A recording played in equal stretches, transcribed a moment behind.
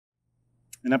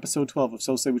In episode 12 of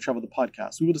So Say We Travel the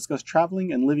podcast, we will discuss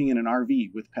traveling and living in an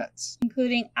RV with pets.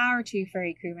 Including our 2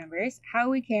 furry crew members, how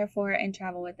we care for and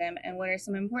travel with them, and what are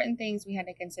some important things we had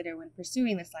to consider when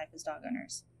pursuing this life as dog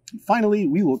owners. And finally,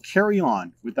 we will carry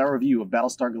on with our review of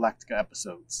Battlestar Galactica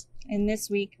episodes. And this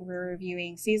week, we're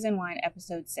reviewing Season 1,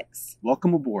 Episode 6.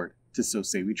 Welcome aboard to So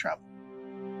Say We Travel.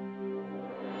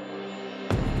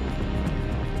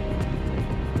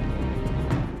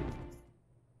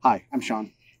 Hi, I'm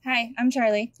Sean. Hi, I'm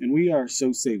Charlie. And we are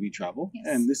So Say We Travel. Yes.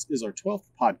 And this is our 12th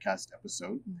podcast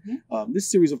episode. This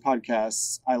series of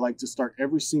podcasts, I like to start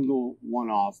every single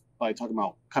one off by talking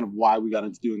about kind of why we got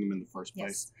into doing them in the first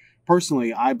place. Yes.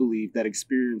 Personally, I believe that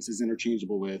experience is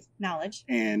interchangeable with Knowledge.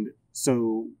 And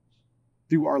so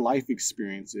through our life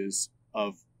experiences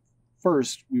of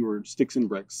first, we were sticks and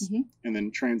bricks and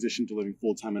then transitioned to living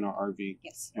full-time in our RV.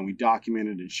 Yes. And we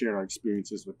documented and shared our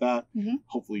experiences with that.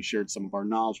 Hopefully shared some of our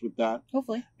knowledge with that.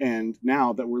 Hopefully. And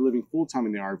now that we're living full-time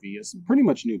in the RV as pretty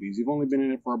much newbies, we've only been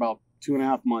in it for about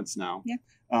 2.5 months now. Yeah.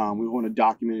 We want to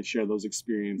document and share those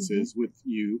experiences with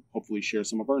you, hopefully share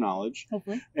some of our knowledge.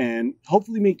 Hopefully. And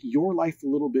hopefully make your life a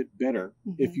little bit better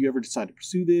if you ever decide to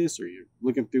pursue this or you're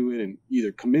looking through it and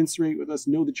either commensurate with us,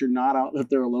 know that you're not out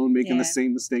there alone making the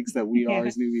same mistakes that we are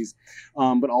as newbies,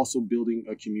 but also building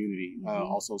a community,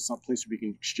 also some place where we can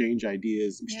exchange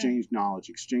ideas, exchange knowledge,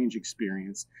 exchange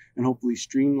experience, and hopefully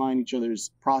streamline each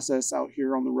other's process out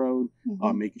here on the road,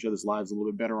 make each other's lives a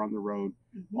little bit better on the road,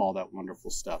 all that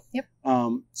wonderful stuff. Yep.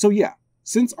 So yeah,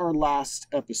 since our last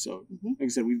episode, like I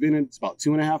said, we've been in, it's about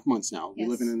 2.5 months now. We're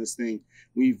living in this thing.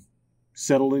 We've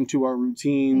settled into our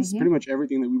routines, pretty much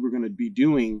everything that we were going to be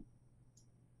doing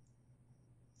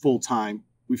full time.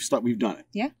 We've done it.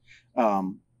 Yeah.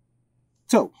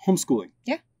 So homeschooling.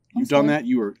 Yeah. You've done that.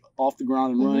 You were off the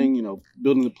ground and running,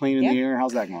 building the plane in the air.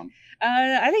 How's that going?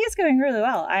 I think it's going really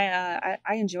well. I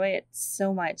enjoy it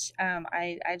so much.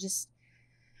 I just,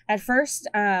 at first,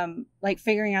 like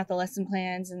figuring out the lesson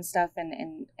plans and stuff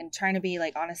and trying to be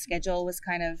like on a schedule was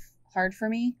kind of hard for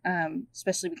me,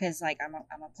 especially because like I'm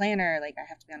a planner, like I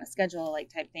have to be on a schedule, like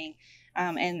type thing,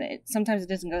 and sometimes it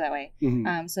doesn't go that way.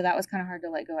 So that was kind of hard to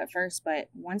let go at first, but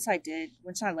once I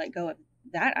let go of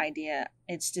that idea,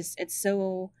 it's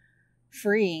so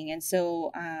freeing and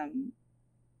so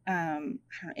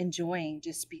enjoying,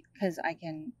 just because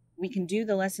we can do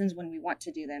the lessons when we want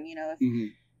to do them. If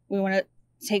we want to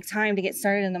take time to get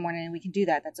started in the morning, and we can do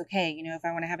that. That's okay. If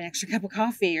I want to have an extra cup of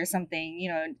coffee or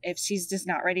something, if she's just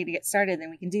not ready to get started, then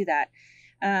we can do that.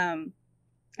 And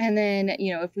then,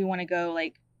 if we want to go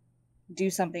like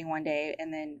do something one day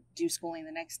and then do schooling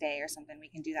the next day or something, we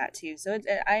can do that too. So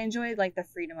I enjoyed like the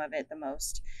freedom of it the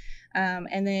most.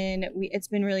 And then it's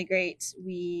been really great.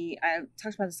 I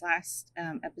talked about this last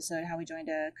episode, how we joined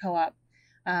a co-op.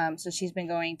 So she's been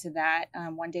going to that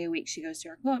one day a week. She goes to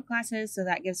her co-op classes, so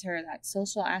that gives her that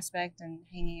social aspect and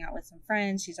hanging out with some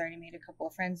friends. She's already made a couple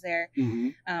of friends there,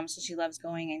 so she loves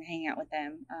going and hanging out with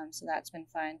them. So that's been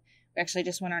fun. We actually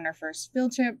just went on our first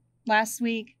field trip last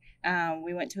week.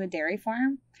 We went to a dairy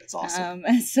farm. That's awesome.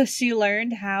 So she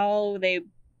learned how they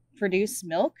produce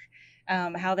milk,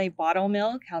 how they bottle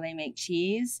milk, how they make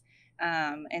cheese.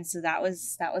 And so that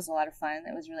was a lot of fun.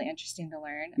 It was really interesting to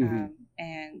learn.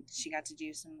 And she got to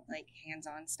do some like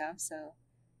hands-on stuff. So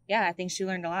yeah, I think she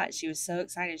learned a lot. She was so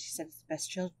excited. She said it's the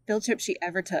best field trip she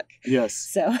ever took. Yes.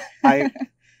 So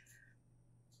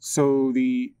so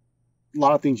a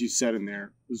lot of things you said in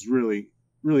there was really,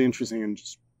 really interesting and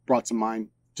just brought to mind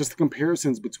just the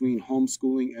comparisons between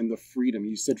homeschooling and the freedom.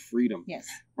 You said freedom. Yes.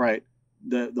 Right.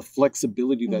 The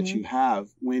flexibility that you have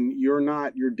when your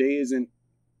day isn't,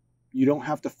 you don't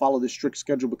have to follow the strict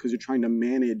schedule because you're trying to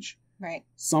manage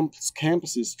some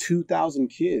campuses, 2,000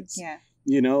 kids. Yeah.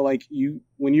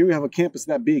 When you have a campus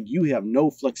that big, you have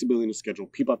no flexibility in the schedule.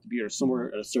 People have to be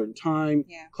somewhere at a certain time.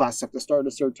 Yeah. Classes have to start at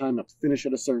a certain time, have to finish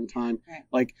at a certain time.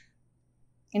 Right.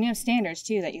 And you have standards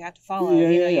too that you have to follow.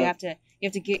 You have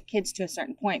to get kids to a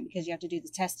certain point because you have to do the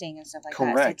testing and stuff like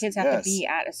that. So kids have to be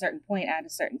at a certain point at a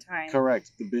certain time.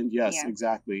 Correct.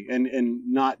 Exactly. And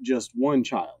not just one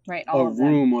child. Right. All of them. A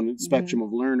room on a spectrum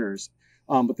of learners.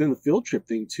 But then the field trip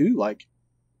thing too, like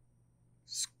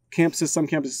some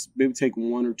campuses maybe take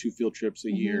 1 or 2 field trips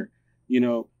a year,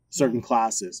 certain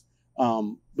classes.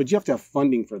 But you have to have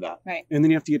funding for that. Right. And then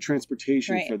you have to get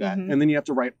transportation for that. And then you have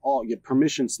to get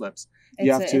permission slips.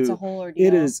 It's a whole ordeal.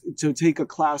 It is to take a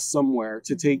class somewhere,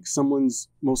 to take someone's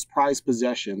most prized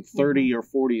possession, 30 or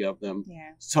 40 of them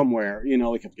somewhere, you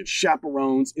know, like have to get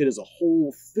chaperones. It is a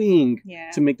whole thing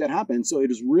to make that happen. So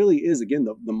it really is, again,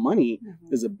 the money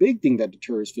is a big thing that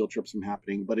deters field trips from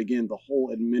happening. But again, the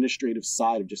whole administrative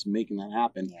side of just making that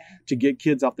happen to get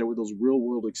kids out there with those real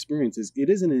world experiences, it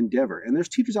is an endeavor. And there's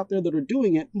teachers out there that are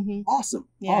doing it. Awesome.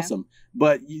 Awesome.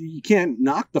 But you can't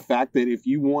knock the fact that if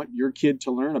you want your kid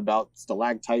to learn about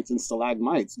stalactites and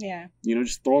stalagmites, you know,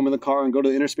 just throw them in the car and go to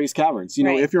the inner space caverns, you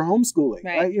know, if you're homeschooling,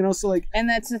 right? You know, so like, and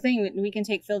that's the thing, we can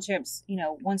take field trips, you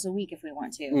know, once a week if we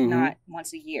want to, not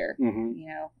once a year, you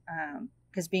know,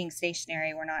 because being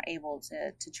stationary, we're not able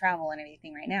to travel and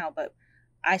anything right now, but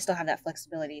I still have that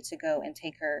flexibility to go and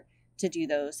take her to do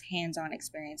those hands-on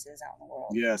experiences out in the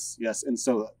world. Yes. And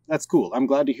so that's cool. I'm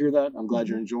glad to hear that. I'm glad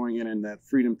you're enjoying it, and that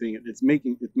freedom thing, it's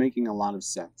making a lot of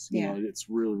sense. You know, it's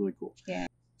really, really cool. Yeah.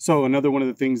 So another one of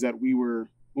the things that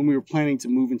when we were planning to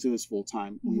move into this full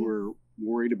time, we were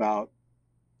worried about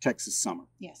Texas summer.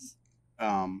 Yes.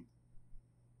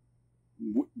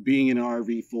 Being in an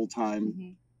RV full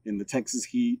time in the Texas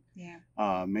heat.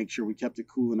 Make sure we kept it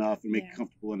cool enough and make it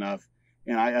comfortable enough.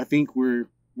 And I think we're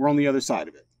on the other side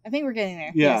of it. I think we're getting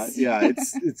there. Yeah.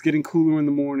 It's getting cooler in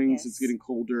the mornings. It's getting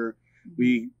colder.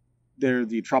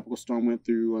 The tropical storm went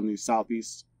through on the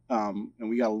southeast, and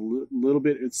we got a little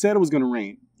bit. It said it was going to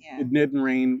rain. It didn't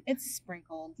rain. It's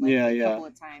sprinkled a couple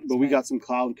of times. But we got some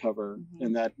cloud cover,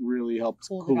 and that really helped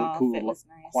cool it nice.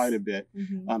 Quite a bit.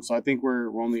 So I think we're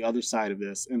on the other side of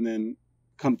this. And then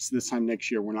comes this time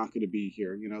next year, we're not going to be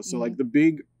here. You know, so like the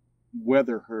big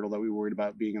weather hurdle that we were worried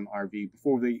about being in the RV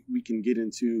before we can get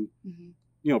into,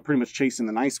 you know, pretty much chasing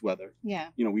the nice weather. You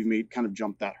know, we've kind of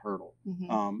jumped that hurdle.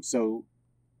 So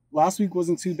last week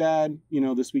wasn't too bad. You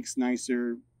know, this week's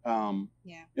nicer. And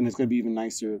it's going to be even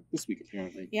nicer this week,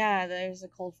 apparently. Yeah, there's a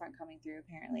cold front coming through,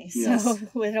 apparently. So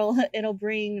it'll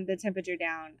bring the temperature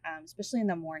down, especially in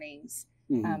the mornings.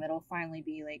 It'll finally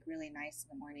be like really nice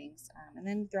in the mornings. And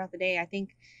then throughout the day, I think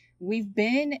we've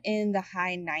been in the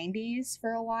high 90s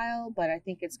for a while, but I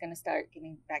think it's going to start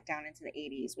getting back down into the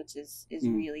 80s, which is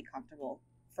really comfortable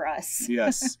for us.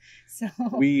 Yes. So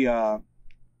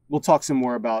we'll talk some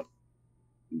more about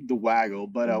the Waggle,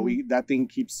 but that thing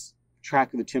keeps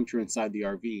track of the temperature inside the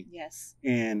RV. Yes.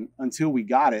 And until we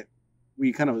got it,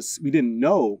 we didn't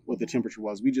know what the temperature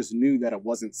was. We just knew that it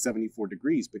wasn't 74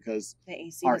 degrees because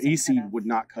our AC would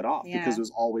not cut off because it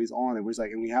was always on. It was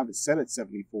like, and we have it set at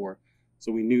 74.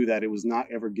 So we knew that it was not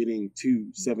ever getting to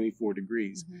 74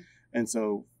 degrees. And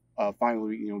so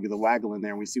finally, you know, we get the Waggle in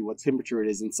there and we see what temperature it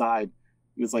is inside.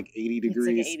 And it's like 80 degrees.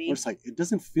 Like 80. We're just like, it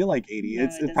doesn't feel like 80. No,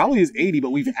 it probably is 80, but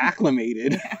we've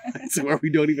acclimated to where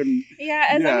we don't even.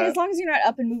 I mean, as long as you're not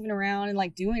up and moving around and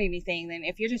like doing anything, then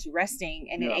if you're just resting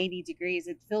and at 80 degrees,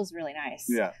 it feels really nice.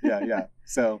 Yeah.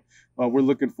 So we're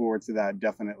looking forward to that,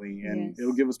 definitely. And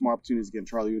it'll give us more opportunities. Again,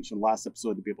 Charlie mentioned last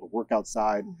episode to be able to work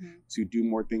outside, to do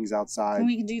more things outside. And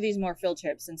we can do these more field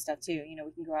trips and stuff too. You know,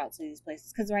 we can go out to these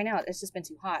places because right now it's just been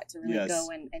too hot to really go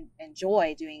and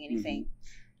enjoy doing anything.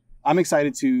 I'm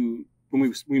excited to,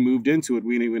 when we moved into it,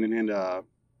 we went and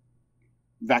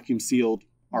vacuum sealed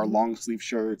our long sleeve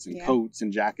shirts and coats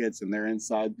and jackets, and they're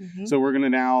inside. So we're going to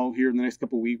now, here in the next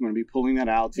couple of weeks, we're going to be pulling that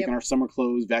out, taking our summer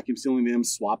clothes, vacuum sealing them,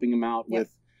 swapping them out with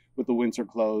the winter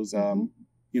clothes.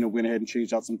 You know, went ahead and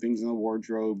changed out some things in the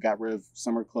wardrobe, got rid of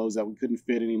summer clothes that we couldn't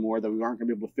fit anymore, that we aren't going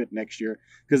to be able to fit next year.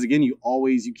 Because again, you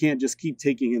can't just keep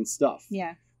taking in stuff.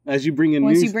 As you bring in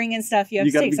you bring in stuff, you have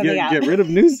to take something out. Get rid of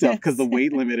new stuff because the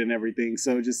weight limit and everything.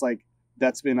 So just like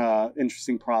that's been a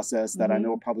interesting process that I know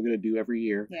we're probably going to do every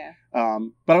year.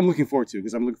 But I'm looking forward to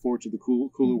because I'm looking forward to the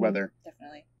cooler weather.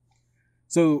 Definitely.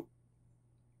 So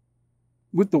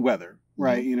with the weather,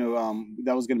 right? You know,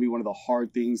 that was going to be one of the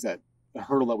hard things, the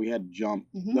hurdle that we had to jump,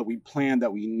 that we planned,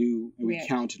 that we knew, and we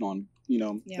counted on. You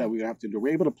know, that we have to do.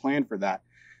 We're able to plan for that.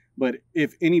 But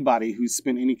if anybody who's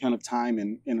spent any kind of time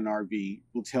in an RV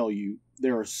will tell you,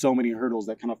 there are so many hurdles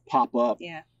that kind of pop up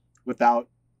without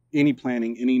any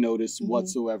planning, any notice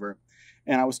whatsoever.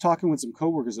 And I was talking with some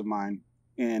coworkers of mine,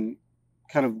 and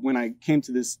kind of when I came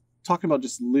to this, talking about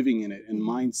just living in it and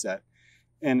mindset.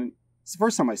 And it's the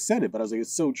first time I said it, but I was like,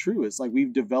 it's so true. It's like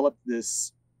we've developed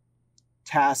this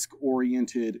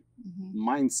task-oriented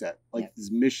mindset, like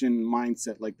this mission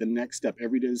mindset, like the next step.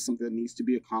 Every day is something that needs to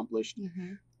be accomplished,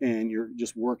 and you're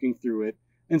just working through it.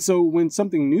 And so when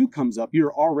something new comes up,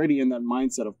 you're already in that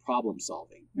mindset of problem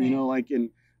solving. You know, like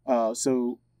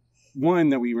so one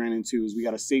that we ran into is we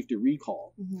got a safety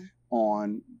recall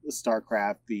on the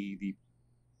Starcraft, the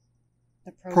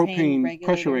propane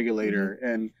pressure regulator.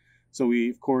 And so we,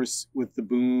 of course, with the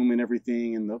boom and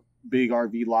everything and the big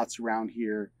RV lots around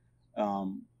here.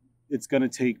 It's going to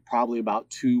take probably about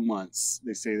 2 months.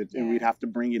 They say that and we'd have to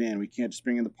bring it in. We can't just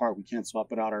bring in the part. We can't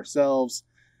swap it out ourselves.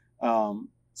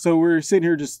 So we're sitting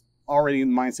here just already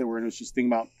in the mindset we're in, just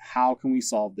thinking about how can we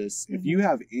solve this. If you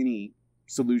have any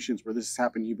solutions where this has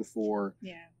happened to you before,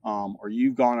 or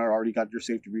you've gone or already got your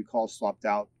safety recall swapped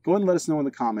out, go ahead and let us know in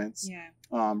the comments.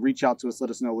 Reach out to us, let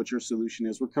us know what your solution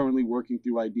is. We're currently working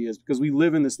through ideas because we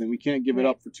live in this thing. We can't give it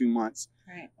up for 2 months.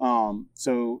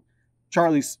 So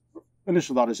Charlie's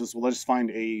initial thought is just, well, let's just find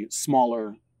a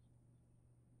smaller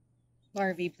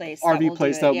RV place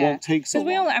that won't take so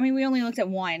long. We only looked at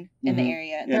one in the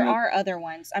area. There are other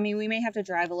ones. I mean, we may have to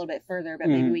drive a little bit further, but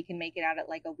maybe we can make it out at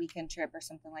like a weekend trip or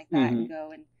something like that and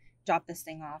go and drop this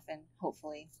thing off, and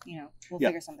hopefully, we'll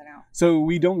figure something out. So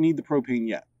we don't need the propane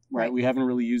yet, right? We haven't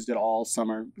really used it all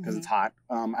summer because it's hot.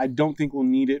 I don't think we'll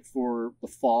need it for the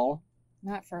fall.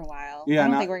 Not for a while. Yeah, I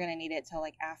don't think we're going to need it till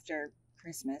like after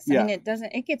Christmas. I mean,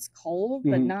 it gets cold,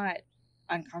 but not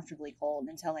uncomfortably cold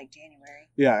until like January.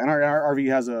 Yeah, and our RV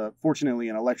has fortunately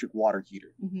an electric water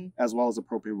heater as well as a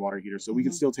propane water heater, so we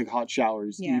can still take hot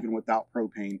showers even without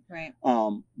propane.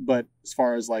 But as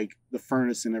far as like the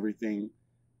furnace and everything,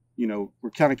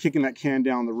 we're kind of kicking that can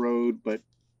down the road, but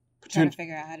trying to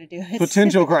figure out how to do it.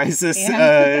 Potential crisis.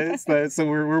 So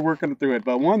we're working through it.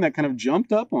 But one that kind of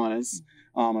jumped up on us,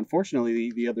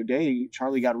 unfortunately, the other day,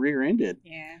 Charlie got rear-ended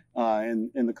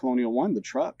in the Colonial One, the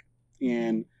truck.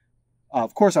 And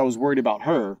of course, I was worried about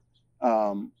her.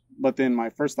 But then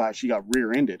my first thought, she got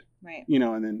rear-ended.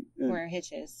 And then where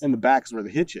hitches. And the back's where the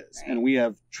hitch is. And we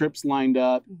have trips lined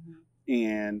up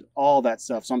and all that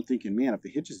stuff. So I'm thinking, man, if the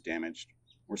hitch is damaged,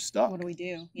 we're stuck. What do we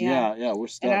do? Yeah, we're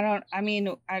stuck.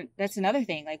 And that's another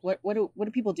thing. Like, what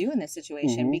do people do in this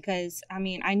situation? Because,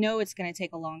 I know it's going to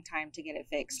take a long time to get it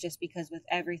fixed, just because with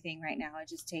everything right now, it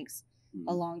just takes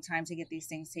a long time to get these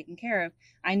things taken care of.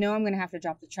 I know I'm going to have to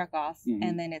drop the truck off,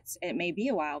 and then it may be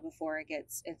a while before it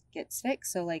gets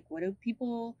fixed. So, like, what do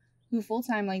people who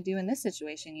full-time do in this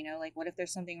situation? Like, what if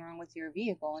there's something wrong with your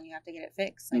vehicle and you have to get it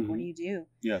fixed? Like, what do you do?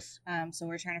 Yes. So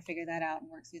we're trying to figure that out and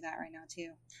work through that right now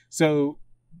too. So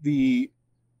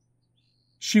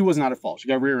she was not at fault. She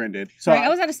got rear-ended. So I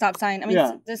was at a stop sign.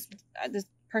 This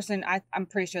person, I'm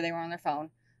pretty sure they were on their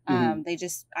phone.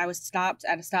 I was stopped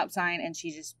at a stop sign and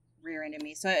she just rear-ended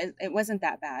me. So it wasn't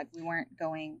that bad. We weren't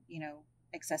going,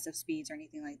 excessive speeds or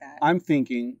anything like that. I'm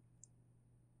thinking,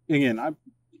 again, I'm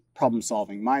problem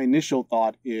solving. My initial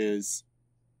thought is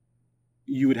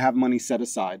you would have money set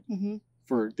aside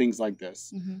for things like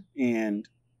this. And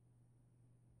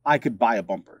I could buy a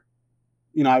bumper.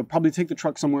 I would probably take the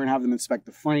truck somewhere and have them inspect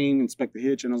the frame, inspect the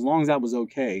hitch. And as long as that was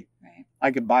okay,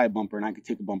 I could buy a bumper and I could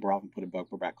take a bumper off and put a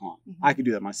bumper back on. I could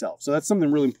do that myself. So that's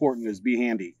something really important, is be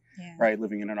handy, right?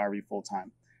 Living in an RV full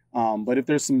time. But if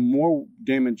there's some more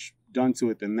damage done to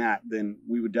it than that, then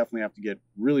we would definitely have to get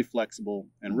really flexible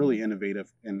and really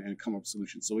innovative and come up with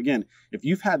solutions. So again, if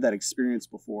you've had that experience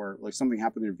before, like something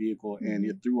happened to your vehicle and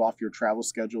it threw off your travel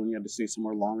schedule and you had to stay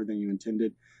somewhere longer than you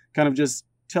intended, kind of just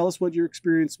tell us what your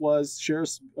experience was, share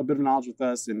a bit of knowledge with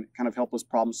us, and kind of help us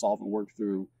problem solve and work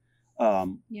through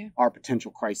our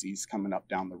potential crises coming up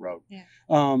down the road.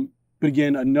 But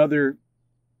again,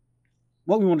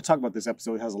 what we want to talk about this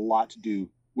episode has a lot to do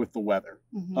with the weather.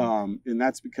 And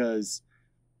that's because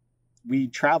we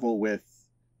travel with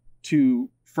 2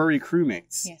 furry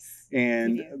crewmates.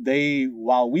 And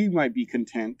while we might be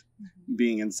content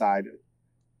being inside,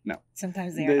 no.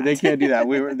 Sometimes they can't do that.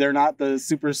 They're not the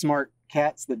super smart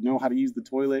cats that know how to use the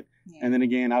toilet. And then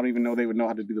again, I don't even know they would know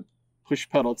how to do the push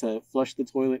pedal to flush the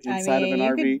toilet inside of an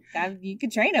RV. You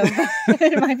could train them.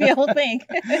 It might be a whole thing.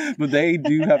 But they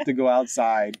do have to go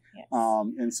outside.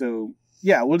 And so,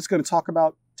 we're just going to talk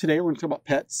about, today we're going to talk about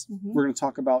pets. We're going to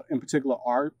talk about, in particular,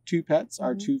 our 2 pets,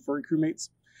 our 2 furry crewmates,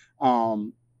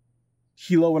 Helo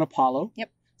and Apollo.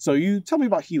 So you tell me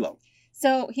about Helo.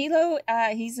 So Helo,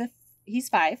 he's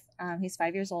 5. He's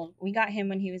 5 years old. We got him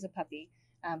when he was a puppy.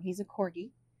 He's a corgi,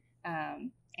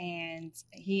 and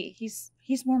he's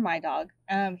more my dog.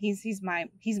 He's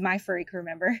my furry crew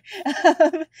member.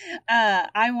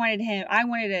 I wanted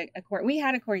a corgi. We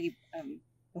had a corgi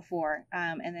before,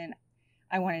 and then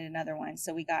I wanted another one.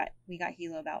 So we got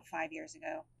Helo about 5 years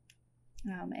ago.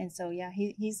 And so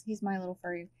he's my little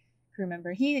furry crew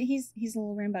member. He's a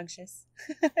little rambunctious.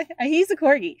 He's a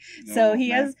corgi. So he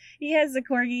has the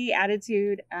corgi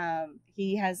attitude.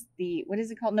 He has the, what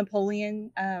is it called?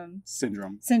 Napoleon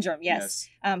syndrome. Yes.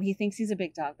 He thinks he's a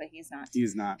big dog, but he's not.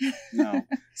 He's not. No.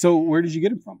 So where did you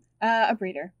get him from? A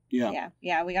breeder. Yeah.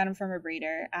 We got him from a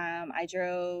breeder. I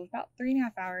drove about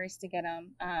 3.5 hours to get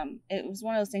him. It was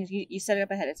one of those things you set it up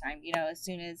ahead of time. As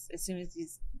soon as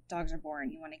he's dogs are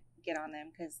born, you want to get on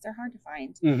them because they're hard to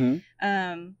find.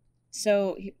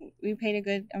 So we paid a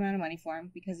good amount of money for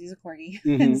him because he's a corgi.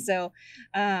 And so,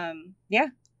 yeah.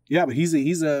 Yeah, but he's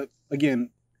again,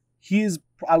 he is,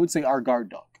 I would say, our guard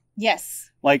dog. Yes.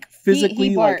 Like physically,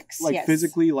 he barks, like yes.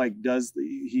 physically, like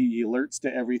he alerts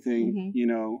to everything, you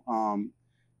know,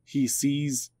 he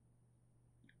sees,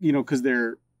 you know, because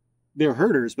they're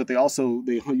herders, but they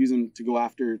use them to go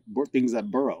after things that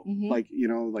burrow, like, you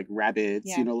know, like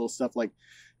rabbits, you know, little stuff like,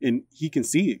 and he can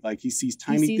see it. Like he sees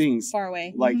tiny things far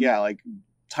away, like like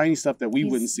tiny stuff that we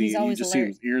wouldn't see. And you just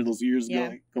alert. see those ears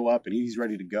go up, and he's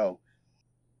ready to go.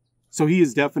 So he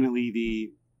is definitely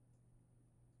the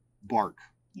bark,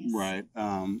 right?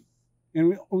 And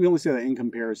we only say that in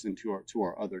comparison to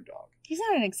our other dog. He's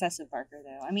not an excessive barker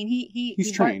though. I mean,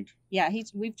 he's trained.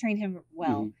 We've trained him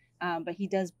well. But he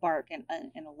does bark and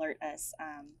alert us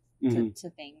to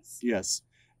things. Yes.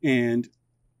 And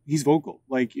he's vocal.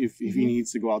 Like if he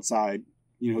needs to go outside,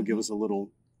 you know, he'll give us a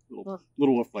little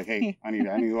woof, like, hey, I need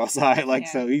to go outside. Like,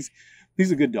 so he's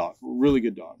a good dog, really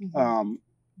good dog.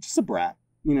 Just a brat,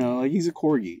 you know, like he's a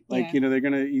corgi. Like, you know,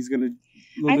 he's gonna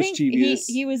a little mischievous.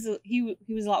 He was a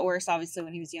lot worse obviously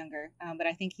when he was younger. But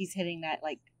I think he's hitting that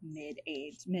like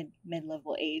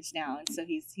mid-level age now. And so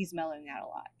he's mellowing out a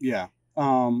lot. Yeah.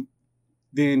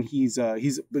 Then he's a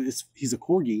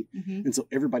corgi, and so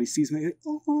everybody sees him like,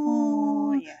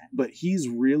 oh yeah. But he's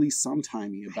really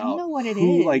sometimey about, I don't know what it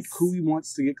is. Like who he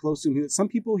wants to get close to him. Some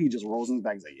people he just rolls in his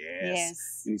bag, he's like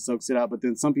yes, and he soaks it out. But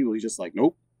then some people he's just like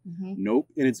nope, nope.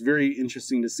 And it's very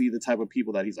interesting to see the type of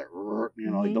people that he's like,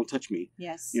 you know, like don't touch me.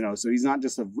 Yes, you know. So he's not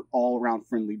just an all around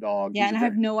friendly dog. Yeah, and I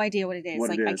have no idea what it is.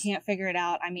 I can't figure it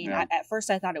out. I mean, at first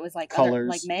I thought it was like colors,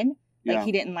 like men. Like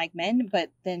he didn't like men, but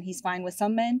then he's fine with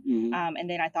some men. And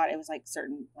then I thought it was like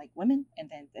certain like women, and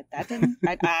then that didn't.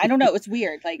 I don't know. It's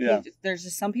weird. Like there's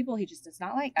just some people he just does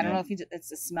not like. I don't know if it's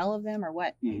the smell of them or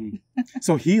what.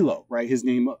 So Helo, right? His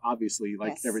name obviously,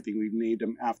 like everything, we've named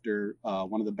him after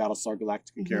one of the Battlestar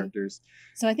Galactica characters.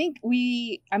 So I think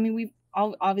we've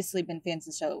obviously been fans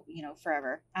of the show, you know,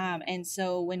 forever. And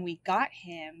so when we got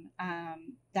him,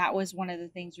 that was one of the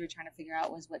things we were trying to figure out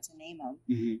was what to name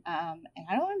him. And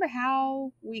I don't remember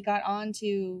how we got on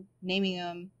to naming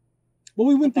him. Well,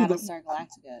 we went through Battlestar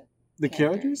Galactica. The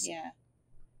characters? Yeah.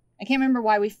 I can't remember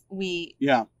why we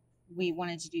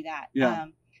wanted to do that. Yeah.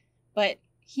 But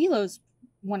Helo's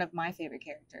one of my favorite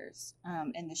characters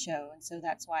in the show, and so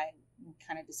that's why we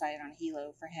kind of decided on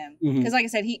Helo for him. Because like I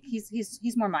said,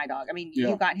 he's more my dog. I mean,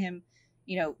 you got him,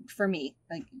 you know, for me,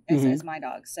 like as my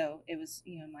dog. So it was,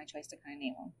 you know, my choice to kind of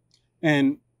name him.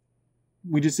 And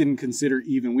we just didn't consider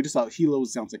we just thought Helo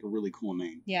sounds like a really cool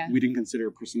name. Yeah. We didn't consider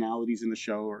personalities in the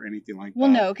show or anything like that. Well,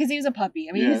 no, because he was a puppy.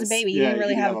 I mean, he was a baby. He didn't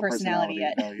really have a personality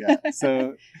yet.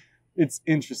 So it's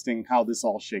interesting how this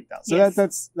all shaked out. So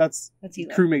that's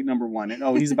crewmate number one.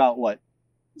 And he's about what,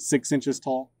 6 inches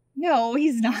tall? No,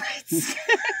 he's not.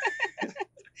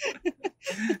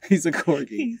 He's a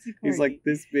corgi. He's like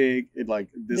this big and like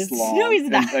this long. No, he's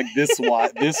not. And like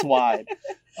this wide.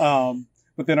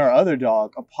 But then our other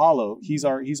dog, Apollo, he's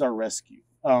our rescue.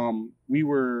 We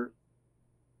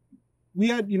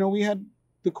had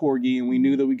the corgi, and we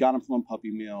knew that we got him from a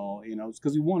puppy mill, you know,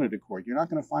 because we wanted a corgi. You're not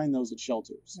going to find those at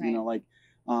shelters, you know, like,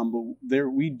 but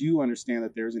we do understand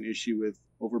that there's an issue with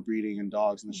overbreeding in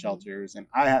dogs in the shelters, and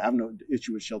I have no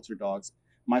issue with shelter dogs.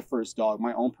 My first dog,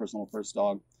 my own personal first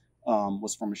dog,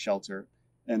 was from a shelter,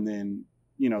 and then,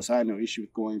 you know, so I had no issue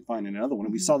with going and finding another one.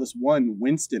 And we saw this one,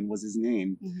 Winston was his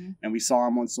name, and we saw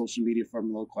him on social media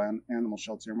from a local animal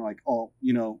shelter, and we're like, oh,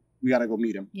 you know, we got to go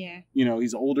meet him. Yeah. You know,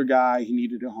 he's an older guy. He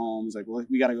needed a home. He's like, well,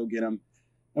 we got to go get him.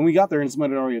 And we got there and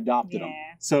somebody had already adopted him.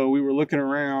 So we were looking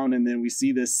around, and then we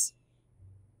see this.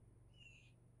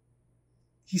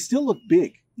 He still looked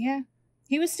big. Yeah.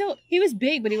 He was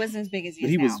big, but he wasn't as big as he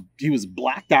is now. He was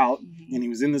blacked out, and he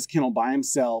was in this kennel by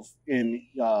himself, and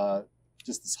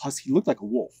just this husky. He looked like a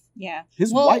wolf. Yeah.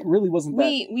 His white really wasn't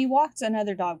that. We walked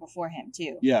another dog before him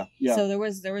too. Yeah. Yeah. So there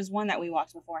was one that we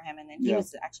walked before him, and then he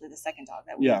was actually the second dog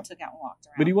that we took out and walked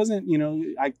around. But he wasn't, you know,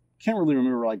 I can't really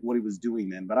remember like what he was doing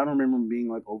then, but I don't remember him being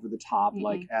like over the top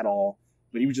like at all.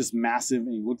 But he was just massive,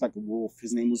 and he looked like a wolf.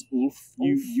 His name was Ulf.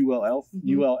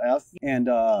 ULF. And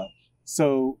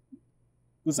so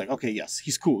it was like, okay, yes,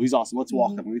 he's cool. He's awesome. Let's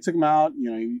walk him. And we took him out.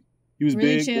 You know, he was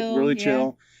really big, chill, really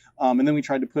chill. And then we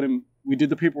tried to put him. We did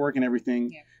the paperwork and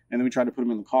everything, and then we tried to put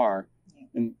him in the car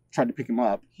and tried to pick him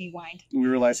up. He whined. And we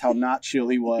realized how not chill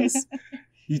he was.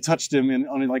 He touched him and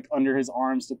like under his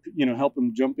arms to, you know, help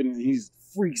him jump in, and he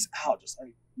freaks out. Just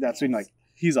like that's when like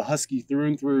he's a husky through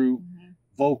and through,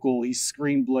 vocal. He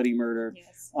screamed bloody murder.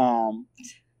 Yes.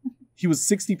 He was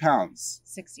 60 pounds.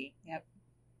 60. Yep.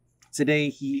 Today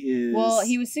he is. Well,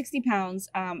 he was 60 pounds.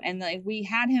 And like we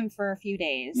had him for a few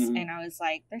days, and I was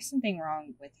like, "There's something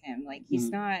wrong with him. Like he's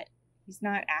not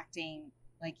acting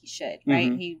like he should,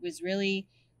 right? He was really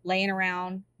laying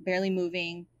around, barely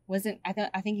moving. I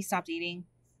think he stopped eating,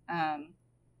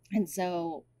 and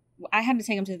so I had to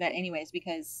take him to the vet anyways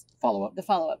because the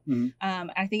follow up.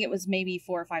 I think it was maybe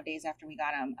 4 or 5 days after we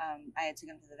got him. I had to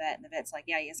take him to the vet, and the vet's like,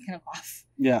 "Yeah, he has kennel cough."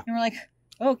 Yeah, and we're like,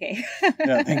 "Okay."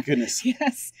 Yeah, thank goodness.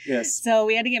 Yes. So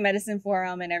we had to get medicine for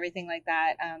him and everything like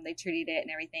that. They treated it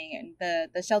and everything, and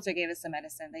the shelter gave us some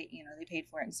medicine. They paid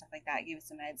for it and stuff like that. Gave us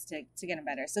some meds to get him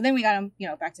better. So then we got him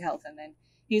back to health, and then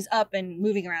he was up and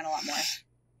moving around a lot more.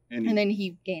 And then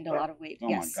he gained a lot of weight. Oh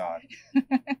yes. My God.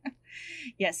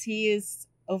 Yes, he is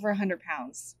over 100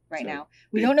 pounds right now.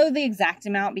 We don't know the exact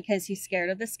amount because he's scared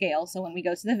of the scale. So when we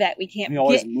go to the vet, we can't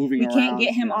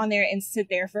get him on there and sit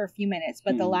there for a few minutes.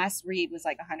 But the last read was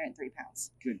like 103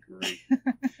 pounds. Good grief.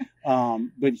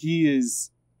 But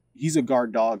he's a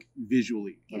guard dog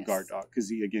visually, a guard dog, because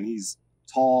he's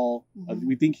tall.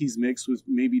 We think he's mixed with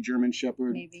maybe German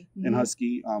Shepherd and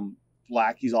Husky.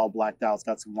 Black. He's all blacked out. It's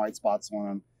got some white spots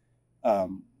on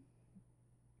him.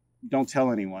 Don't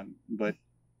tell anyone, but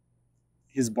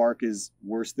his bark is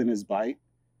worse than his bite,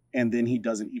 and then he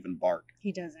doesn't even bark.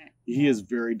 He doesn't. He is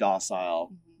very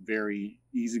docile, very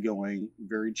easygoing,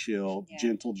 very chill,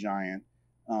 gentle giant,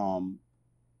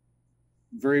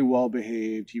 very well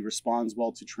behaved. He responds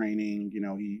well to training.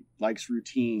 He likes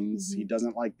routines. He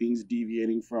doesn't like things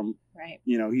deviating from,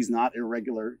 he's not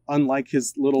irregular. Unlike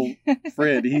his little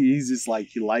Fred, he's just like,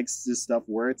 he likes this stuff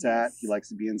where it's at. He likes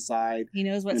to be inside. He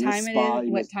knows what time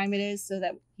it is, so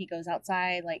that he goes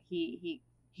outside. Like he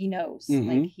knows.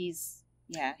 Like he's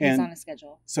on a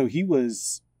schedule. So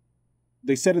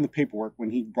they said in the paperwork when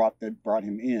he brought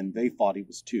him in, they thought he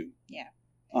was 2. Yeah.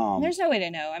 There's no way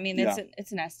to know. I mean,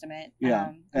 it's an estimate.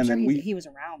 Yeah. I'm sure he was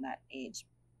around that age,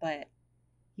 but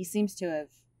he seems to have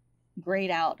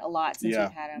grayed out a lot since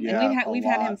we've had him. Yeah, and we've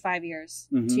had him 5 years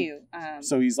too.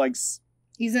 So he's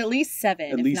at least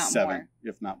 7,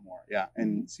 if not more. Yeah.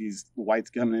 And he's the white's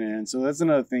coming in. So that's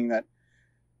another thing that,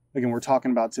 again, we're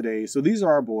talking about today. So these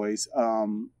are our boys.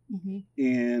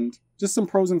 And just some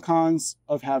pros and cons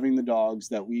of having the dogs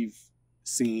that we've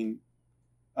seen,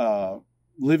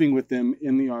 living with them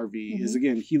in the RV is,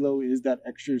 again, Helo is that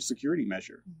extra security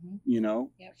measure.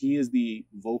 He is the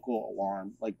vocal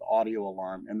alarm, like the audio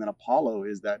alarm, and then Apollo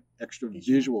is that extra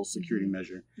visual security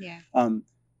measure.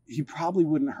 He probably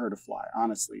wouldn't hurt a fly,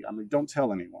 honestly. I mean, don't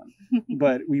tell anyone.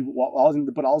 But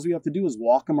all we have to do is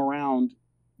walk him around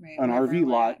an RV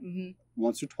lot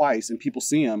once or twice, and people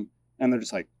see him and they're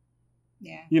just like,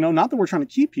 not that we're trying to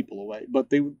keep people away, but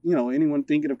they, anyone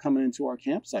thinking of coming into our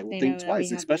campsite will think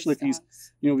twice, especially if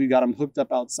we got him hooked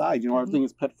up outside. Our thing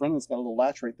is pet friendly. It's got a little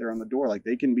latch right there on the door. Like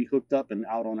they can be hooked up and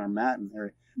out on our mat and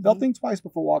area. They'll think twice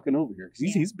before walking over here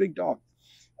because he's a big dog.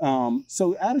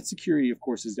 So added security, of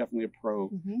course, is definitely a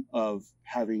pro of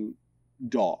having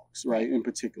dogs, right? In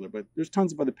particular, but there's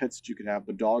tons of other pets that you could have,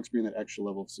 but dogs bring that extra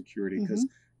level of security because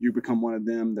you become one of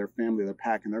them, their family, their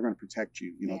pack, and they're going to protect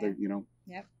you. They're,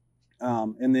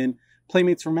 and then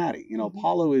playmates for Maddie.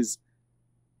 Apollo is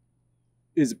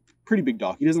a pretty big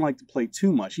dog. He doesn't like to play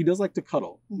too much. He does like to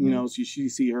cuddle. So you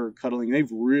see her cuddling. They've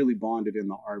really bonded in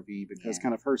the RV because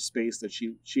kind of her space that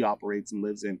she operates and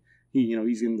lives in.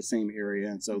 He's in the same area,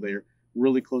 and so they're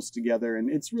really close together. And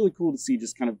it's really cool to see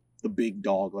just kind of the big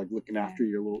dog like looking after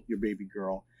your baby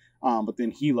girl. But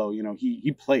then Helo,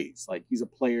 he plays, like he's a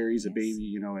player. He's a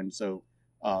baby, and so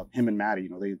him and Maddie,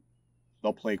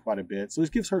 they'll play quite a bit. So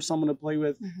this gives her someone to play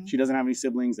with. She doesn't have any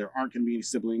siblings. There aren't going to be any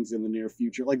siblings in the near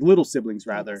future, like little siblings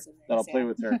rather, that'll play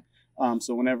with her.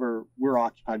 So whenever we're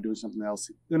occupied doing something else,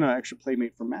 then an extra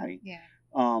playmate for Maddie.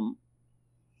 And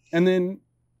then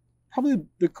probably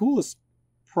the coolest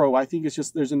pro, I think, is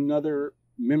just there's another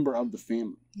member of the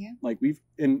family. Like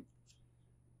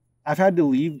I've had to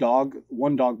leave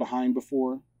one dog behind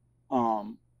before.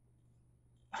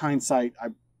 Hindsight, I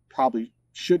probably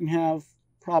shouldn't have.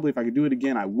 Probably if I could do it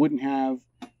again, I wouldn't have.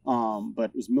 But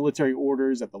it was military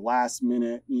orders at the last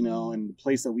minute, and the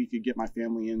place that we could get my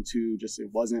family into,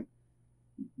 it wasn't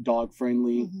dog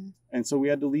friendly. And so we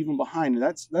had to leave them behind. And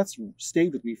that's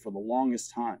stayed with me for the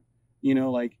longest time,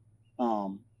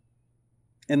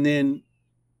 and then,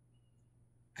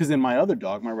 because then my other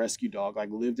dog, my rescue dog,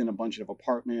 lived in a bunch of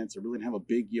apartments. Or really didn't have a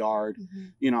big yard.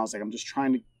 I was like, I'm just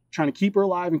trying to keep her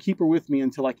alive and keep her with me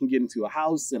until I can get into a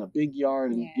house and a big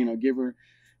yard and give her.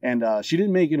 And she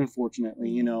didn't make it,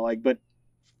 unfortunately. But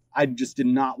I just did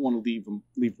not want to leave them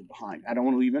behind. I don't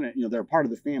want to leave in it. You know, they're a part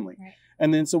of the family. Right.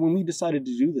 And then so when we decided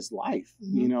to do this life,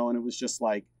 you know, and it was just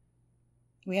like,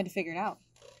 we had to figure it out.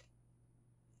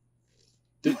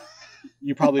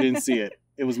 You probably didn't see it.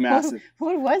 It was massive.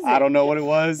 What was it? I don't know what it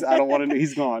was. I don't want to.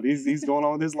 He's gone. He's going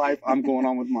on with his life. I'm going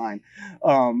on with mine.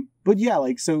 But yeah,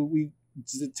 like, so we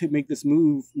to make this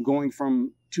move, going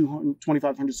from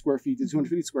 2,500 square feet to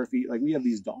 250 square feet. Like, we have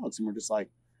these dogs, and we're just like,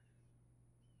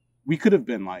 we could have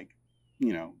been like,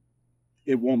 you know,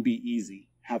 it won't be easy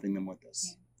having them with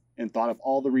us. And thought of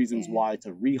all the reasons why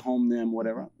to rehome them,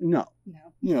 whatever. No.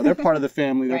 You know, they're part of the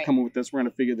family. They're coming with us. We're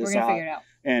going to figure this out. Figure it out.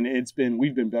 And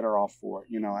we've been better off for it.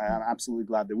 You know, I'm absolutely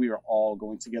glad that we are all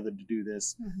going together to do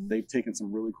this. They've taken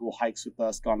some really cool hikes with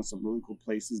us, gone to some really cool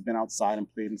places, been outside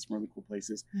and played in some really cool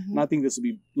places. And I think this will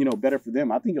be, you know, better for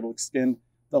them. I think it'll extend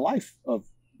the life of,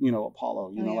 you know,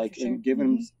 Apollo, you know, like, and give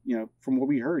him, you know, from what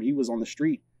we heard, he was on the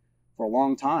street for a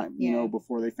long time, you know,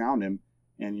 before they found him.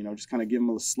 And, you know, just kind of give him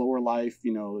a slower life,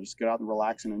 you know, just get out and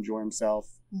relax and enjoy himself.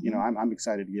 You know, I'm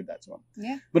excited to give that to him.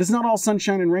 Yeah. But it's not all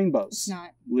sunshine and rainbows. It's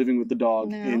not. Living with the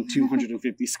dog in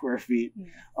 250 square feet.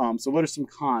 So what are some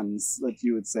cons that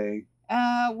you would say?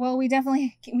 Well, we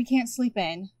can't sleep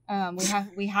in.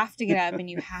 We have to get up, and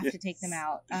you have to take them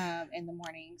out in the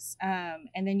mornings.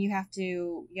 And then you have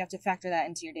to factor that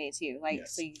into your day too. Like,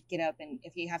 so you get up, and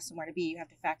if you have somewhere to be, you have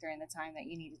to factor in the time that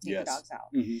you need to take the dogs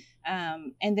out.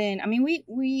 And then, I mean,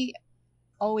 we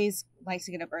always like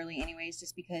to get up early anyways,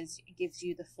 just because it gives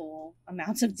you the full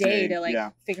amounts of day to like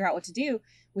figure out what to do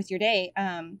with your day.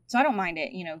 So I don't mind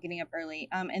it, you know, getting up early.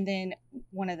 And then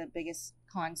one of the biggest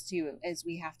cons too is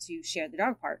we have to share the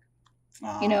dog park.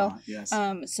 You know,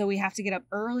 so we have to get up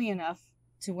early enough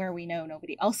to where we know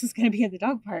nobody else is going to be at the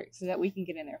dog park, so that we can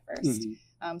get in there first.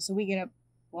 So we get up.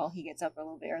 Well, he gets up a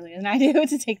little bit earlier than I do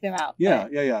to take them out. Yeah.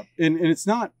 And it's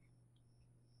not.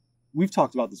 We've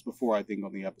talked about this before, I think,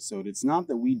 on the episode. It's not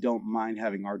that we don't mind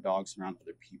having our dogs around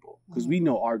other people, because we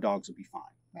know our dogs will be fine.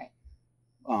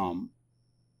 Right.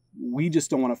 We just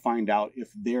don't want to find out if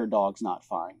their dog's not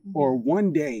fine, or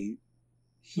one day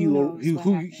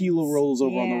Helo rolls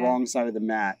over on the wrong side of the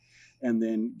mat and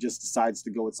then just decides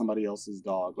to go with somebody else's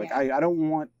dog. Like, I don't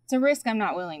want. It's a risk I'm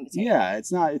not willing to take. Yeah,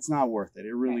 it's not worth it.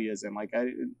 It really isn't. Like,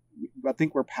 I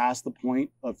think we're past the point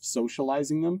of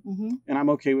socializing them, and I'm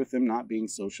okay with them not being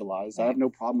socialized. I have no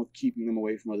problem with keeping them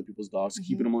away from other people's dogs,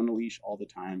 keeping them on a leash all the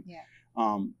time.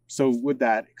 So with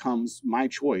that comes my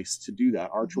choice to do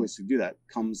that. Our choice to do that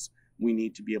comes, we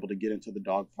need to be able to get into the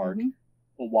dog park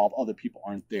while other people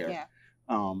aren't there.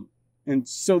 And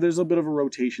so there's a bit of a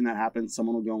rotation that happens.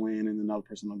 Someone will go in and another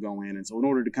person will go in. And so in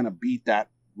order to kind of beat that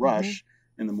rush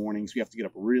in the mornings, we have to get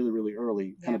up really, really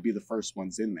early, kind of be the first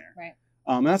ones in there. Right.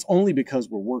 And that's only because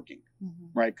we're working,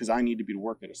 right? Because I need to be to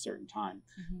work at a certain time.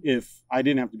 If I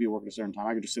didn't have to be at work at a certain time,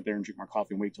 I could just sit there and drink my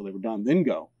coffee and wait till they were done, then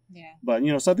go. Yeah. But,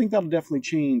 you know, so I think that'll definitely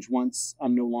change once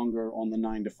I'm no longer on the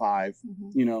 9 to 5,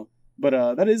 you know.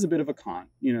 But that is a bit of a con,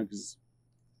 you know, because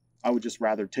I would just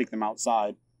rather take them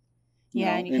outside.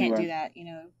 Yeah, and you can't do that, you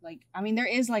know. Like, I mean, there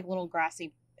is like little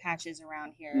grassy patches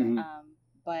around here,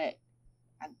 but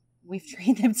we've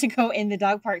trained them to go in the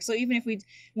dog park. So even if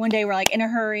one day we're like in a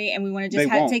hurry and we want to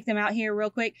just take them out here real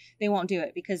quick, they won't do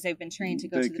it because they've been trained to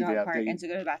go to the dog park and to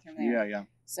go to the bathroom there. Yeah.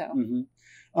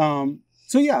 So.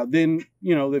 So yeah, then,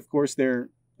 you know, of course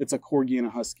it's a corgi and a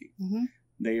husky.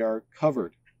 They are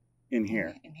covered in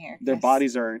hair. Their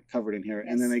bodies are covered in hair,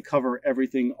 and then they cover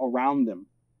everything around them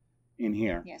in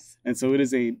here. And so it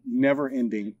is a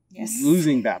never-ending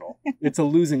losing battle. It's a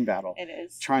losing battle. It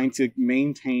is. Trying to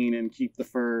maintain and keep the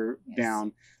fur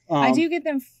down. I do get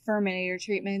them furminator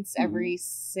treatments every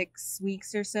 6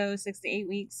 weeks or so, 6 to 8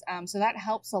 weeks. So that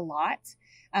helps a lot.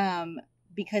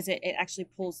 Because it actually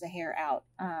pulls the hair out.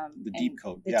 The deep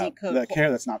coat. Deep coat. The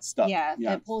hair that's not stuck. Yeah,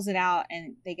 it pulls it out,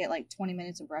 and they get like 20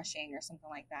 minutes of brushing or something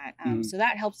like that. So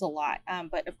that helps a lot.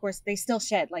 But of course, they still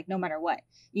shed, like, no matter what.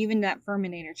 Even that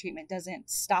furminator treatment doesn't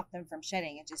stop them from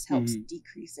shedding. It just helps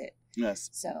decrease it. Yes.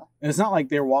 So. And it's not like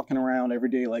they're walking around every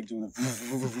day like doing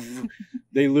the.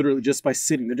 They literally, just by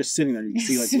sitting, they're just sitting there. You can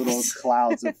see like little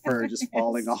clouds of fur just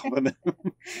falling off of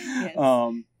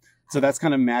them. So that's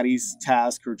kind of Maddie's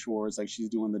task, her chores. Like, she's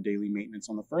doing the daily maintenance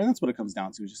on the fur. And that's what it comes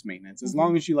down to, is just maintenance. As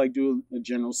long as you like do a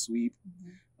general sweep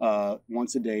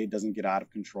once a day, it doesn't get out of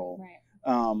control.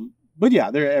 Right. But yeah,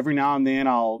 there every now and then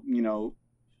I'll, you know,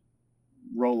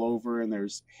 roll over and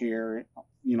there's hair,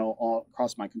 you know, all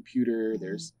across my computer.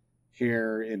 There's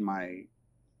hair in my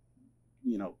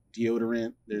you know,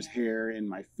 deodorant, there's hair in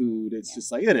my food. It's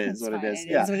just like, it is what it is.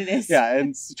 It is what it is. Yeah.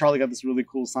 And Charlie got this really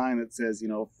cool sign that says, you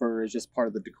know, fur is just part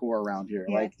of the decor around here.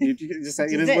 Yeah. Like, you just say,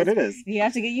 it is what it is. You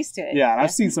have to get used to it. Yeah. And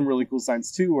I've seen some really cool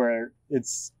signs too, where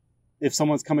it's, if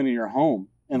someone's coming in your home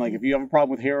and like, if you have a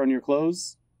problem with hair on your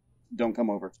clothes, don't come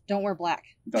over. Don't wear black.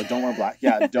 Don't wear black.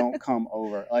 Yeah. Don't come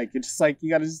over. Like, it's just like, you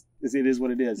got to just, it is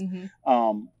what it is.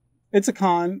 It's a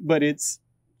con, but it's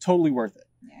totally worth it.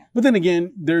 Yeah. But then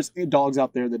again, there's dogs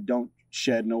out there that don't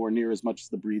shed nowhere near as much as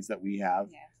the breeds that we have.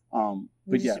 Yeah.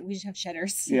 We just have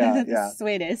shedders. Yeah, That's the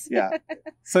way it is. Yeah.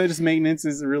 So just maintenance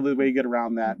is really the way you get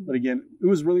around that. But again, it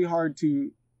was really hard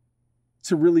to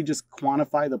really just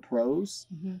quantify the pros.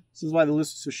 This is why the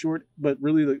list is so short. But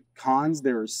really, the cons,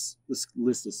 this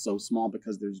list is so small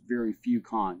because there's very few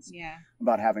cons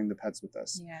about having the pets with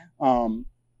us. Yeah.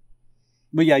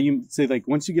 But yeah, you say like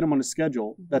once you get them on a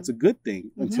schedule, that's a good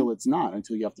thing until it's not,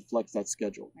 until you have to flex that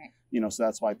schedule. Right. You know, so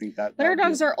that's why I think that. But our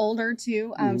dogs are older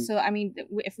too. So I mean,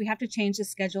 if we have to change the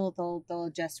schedule, they'll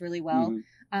adjust really well.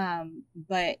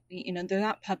 But you know, they're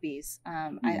not puppies.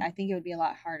 I think it would be a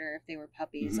lot harder if they were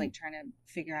puppies, like trying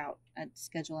to figure out a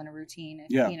schedule and a routine.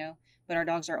 You know, but our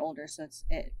dogs are older, so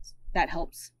that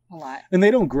helps a lot. And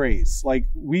they don't graze. Like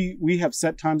we have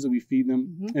set times that we feed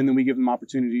them, and then we give them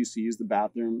opportunities to use the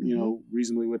bathroom, you know,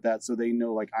 reasonably with that. So they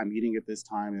know like I'm eating at this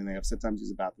time, and they have set times to use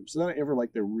the bathroom. So not ever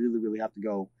like they really have to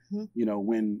go, you know,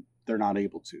 when they're not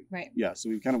able to. Right. Yeah. So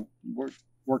we kind of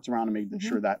worked around and made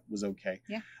sure that was okay.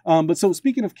 Yeah. But so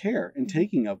speaking of care and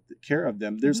taking care of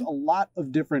them, there's a lot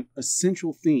of different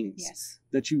essential things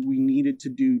that we needed to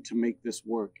do to make this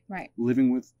work. Right.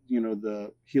 Living with, you know,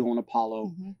 the Helo and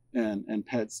Apollo and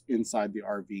pets inside the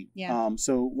RV. Yeah.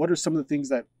 So what are some of the things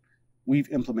that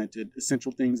we've implemented,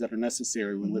 essential things that are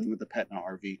necessary when living with a pet in an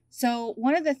RV? So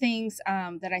one of the things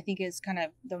that I think is kind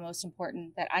of the most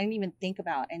important that I didn't even think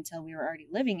about until we were already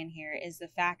living in here is the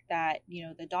fact that, you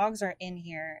know, the dogs are in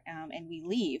here and we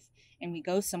leave and we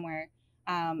go somewhere.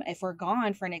 If we're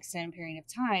gone for an extended period of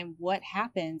time, what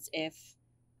happens if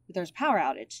there's a power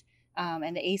outage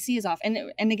and the AC is off?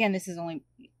 And again, this is only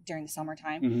during the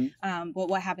summertime. But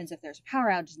what happens if there's a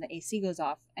power outage and the AC goes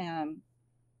off?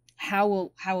 How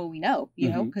will we know, you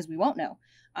know, because we won't know.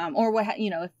 Or what,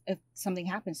 you know, if something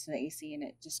happens to the AC and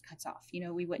it just cuts off, you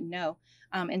know, we wouldn't know.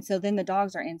 And so then the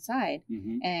dogs are inside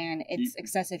and it's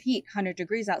excessive heat, 100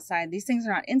 degrees outside. These things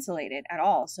are not insulated at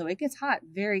all. So it gets hot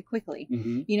very quickly.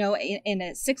 You know, in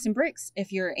a 6 and bricks,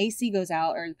 if your AC goes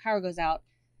out or the power goes out,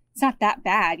 it's not that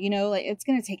bad. You know, like it's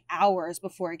going to take hours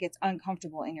before it gets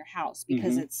uncomfortable in your house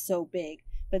because it's so big.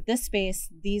 But this space,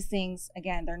 these things,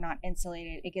 again, they're not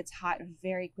insulated. It gets hot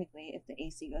very quickly if the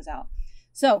AC goes out.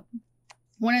 So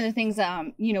one of the things,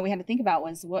 you know, we had to think about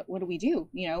was what do we do?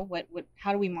 You know,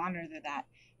 how do we monitor that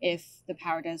if the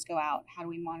power does go out? How do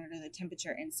we monitor the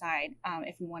temperature inside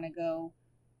if we want to go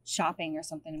shopping or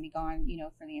something and be gone, you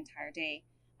know, for the entire day?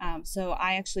 So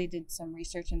I actually did some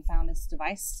research and found this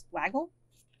device, Waggle.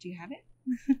 Do you have it?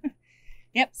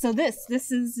 Yep. So this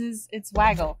is it's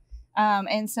Waggle.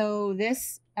 And so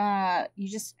this, you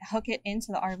just hook it into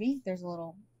the RV. There's a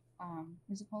little,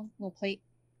 what's it called? Little plate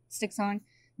sticks on.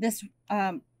 This,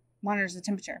 monitors the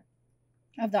temperature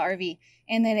of the RV.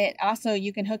 And then it also,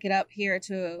 you can hook it up here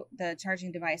to the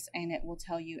charging device and it will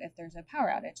tell you if there's a power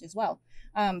outage as well.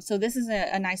 So this is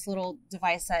a nice little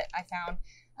device that I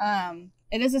found.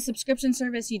 It is a subscription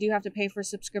service. You do have to pay for a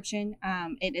subscription.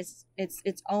 It's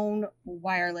its own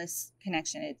wireless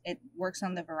connection. It works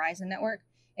on the Verizon network.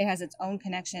 It has its own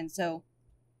connection, so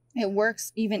it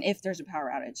works even if there's a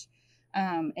power outage.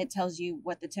 It tells you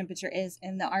what the temperature is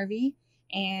in the RV,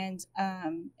 and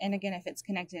again, if it's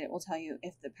connected, it will tell you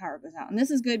if the power goes out. And this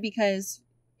is good because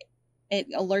it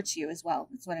alerts you as well.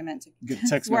 That's what I meant to get a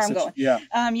text where message. I'm going.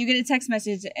 Yeah. You get a text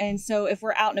message, and so if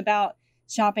we're out and about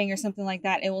shopping or something like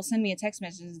that, it will send me a text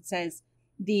message that says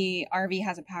the RV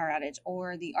has a power outage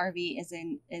or the RV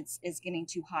is getting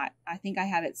too hot. I think I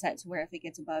have it set to where if it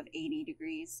gets above 80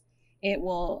 degrees, it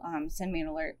will send me an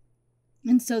alert.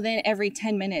 And so then every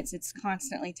 10 minutes, it's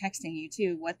constantly texting you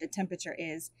too what the temperature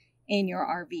is in your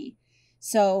RV.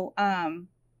 So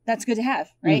that's good to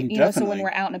have, right? You know, so when we're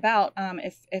out and about,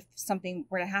 if something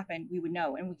were to happen, we would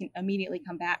know and we can immediately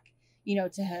come back, you know,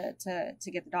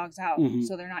 to get the dogs out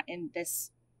so they're not in this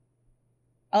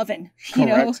oven, you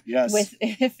know, with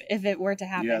if it were to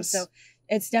happen. So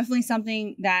it's definitely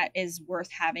something that is worth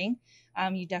having.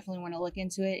 You definitely want to look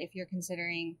into it if you're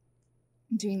considering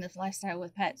doing this lifestyle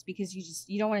with pets, because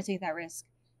you don't want to take that risk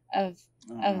of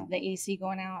the AC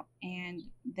going out and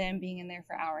them being in there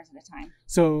for hours at a time.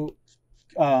 So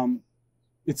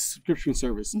it's subscription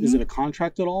service. Is it a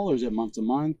contract at all, or is it month to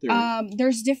month? Or?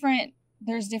 There's different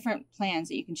there's different plans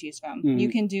that you can choose from. Mm-hmm. You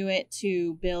can do it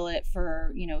to bill it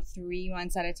for, 3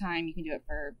 months at a time. You can do it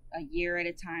for a year at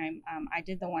a time. I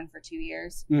did the one for 2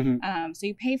 years. Mm-hmm. So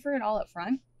you pay for it all up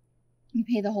front. You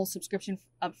pay the whole subscription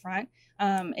up front.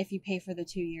 If you pay for the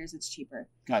 2 years, it's cheaper.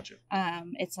 Gotcha.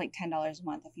 It's like $10 a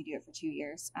month if you do it for 2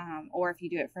 years. Or if you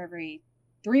do it for every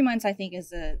 3 months, I think is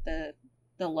the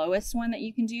lowest one that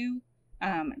you can do.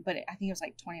 But I think it was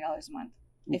like $20 a month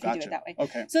if you do it that way.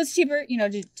 Okay. So it's cheaper,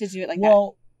 to do it like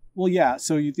that. Well, yeah.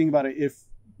 So you think about it, if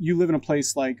you live in a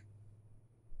place like,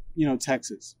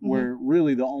 Texas, mm-hmm. where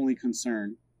really the only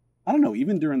concern, I don't know,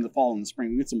 even during the fall and the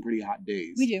spring, we get some pretty hot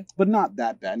days. We do. But not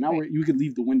that bad. Now you could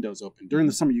leave the windows open. During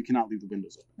the summer, you cannot leave the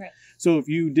windows open. Right. So if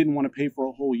you didn't want to pay for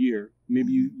a whole year,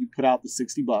 maybe you put out the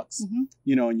 $60, mm-hmm.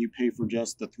 And you pay for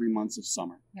just the 3 months of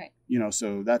summer. Right.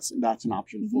 So that's an option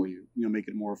mm-hmm. for you. Make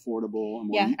it more affordable and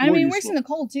more more it works in the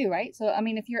cold too, right? So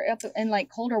if you're up in like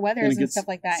colder weathers and stuff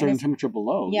like that, certain temperature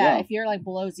below. Yeah, if you're like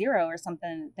below 0 or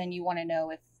something, then you want to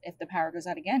know if the power goes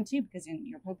out again too, because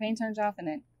your propane turns off and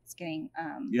then it's getting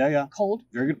cold.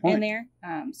 Very good point. In there.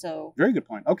 So very good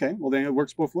point. Okay, well then it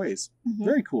works both ways. Mm-hmm.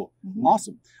 Very cool. Mm-hmm.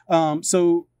 Awesome.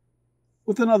 So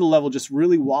with another level, just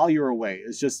really while you're away,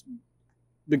 it's just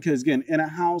because again, in a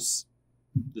house,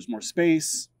 there's more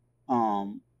space.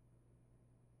 While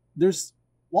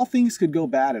things could go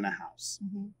bad in a house,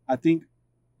 mm-hmm. I think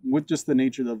with just the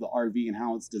nature of the RV and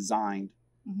how it's designed,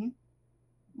 mm-hmm.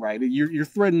 right? You're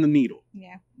threading the needle.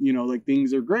 Yeah. Like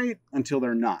things are great until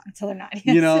they're not. Until they're not.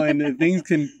 Yes. And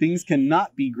things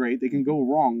cannot be great. They can go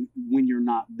wrong when you're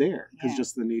not there, because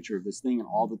just the nature of this thing and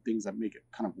all the things that make it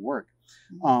kind of work.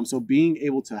 Mm-hmm. So being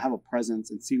able to have a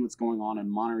presence and see what's going on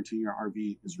and monitoring your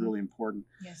RV is mm-hmm. really important.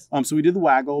 Yes. So we did the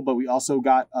Waggle, but we also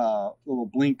got a little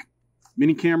Blink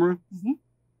mini camera mm-hmm.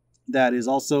 that is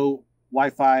also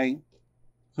Wi-Fi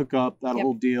hookup, that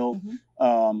whole deal.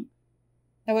 Mm-hmm.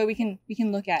 That way we can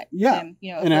look at them, and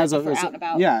it has out and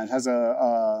about. Yeah, it has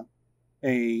a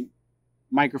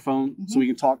microphone, mm-hmm. so we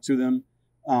can talk to them.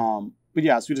 But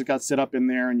yeah, so we just got set up in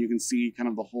there, and you can see kind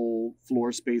of the whole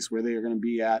floor space where they are going to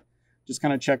be at. Just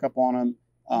kind of check up on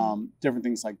them, different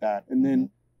things like that, and then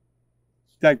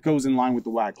that goes in line with the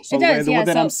Waggle. So it does, the way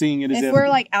that I'm seeing it is if we're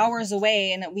like hours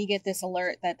away and that we get this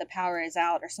alert that the power is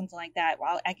out or something like that,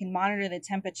 well, I can monitor the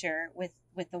temperature with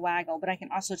the Waggle, but I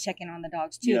can also check in on the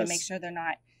dogs too to make sure they're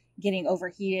not getting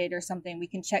overheated or something. We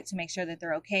can check to make sure that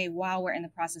they're okay while we're in the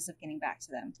process of getting back to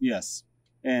them. Yes.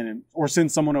 Or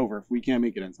send someone over if we can't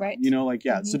make it in time. Right.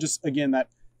 Mm-hmm. So just again, that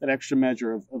extra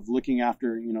measure of looking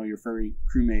after, your furry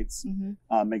crewmates,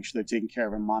 mm-hmm. Make sure they're taking care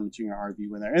of and monitoring our RV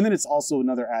when they're, and then it's also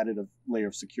another additive layer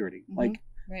of security. Mm-hmm. Like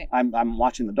right. I'm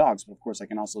watching the dogs, but of course I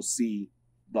can also see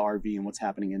the RV and what's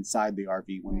happening inside the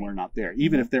RV when we're not there.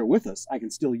 Even mm-hmm. if they're with us, I can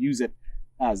still use it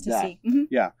as that. Mm-hmm.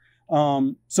 Yeah.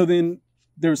 So then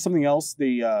there's something else.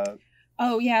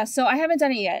 Oh yeah. So I haven't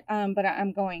done it yet. But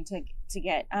I'm going to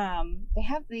get, they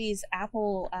have these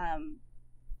Apple,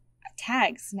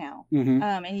 tags now. Mm-hmm.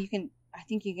 And I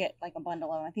think you get like a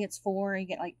bundle of them. I think it's 4. You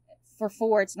get like for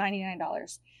 4, it's $99.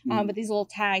 Mm-hmm. But these little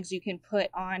tags you can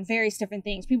put on various different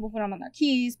things. People put them on their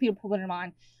keys. People put them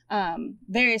on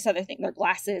various other things, their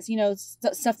glasses,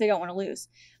 stuff they don't want to lose.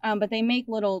 But they make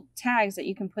little tags that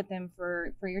you can put them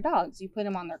for your dogs. You put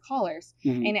them on their collars,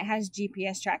 mm-hmm. and it has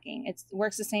GPS tracking. It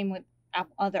works the same with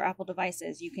other Apple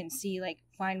devices. You can see like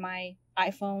Find My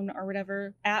iPhone or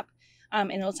whatever app. And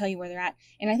it'll tell you where they're at.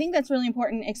 And I think that's really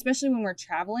important, especially when we're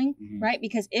traveling, mm-hmm. right?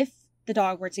 Because if the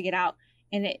dog were to get out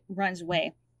and it runs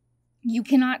away, you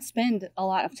cannot spend a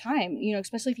lot of time,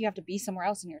 especially if you have to be somewhere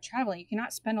else and you're traveling, you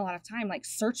cannot spend a lot of time like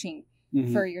searching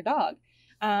mm-hmm. for your dog.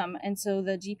 And so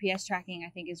the GPS tracking, I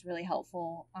think, is really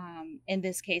helpful in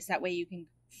this case. That way you can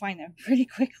find them pretty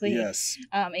quickly. Yes.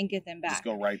 And get them back. Just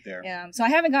go right there. Yeah. So I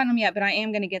haven't gotten them yet, but I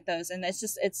am going to get those. And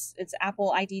it's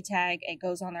Apple ID tag. It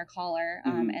goes on their collar.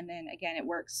 Mm-hmm. And then again, it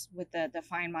works with the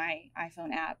Find My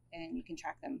iPhone app, and you can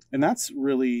track them. And that's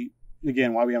really,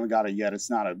 again, why we haven't got it yet. It's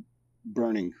not a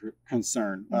burning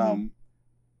concern. Mm-hmm.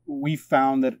 We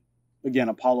found that, again,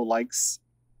 Apollo likes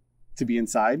to be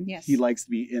inside. Yes. He likes to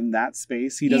be in that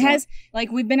space. He has, like,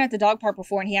 we've been at the dog park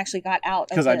before, and he actually got out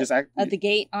of the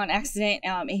gate on accident.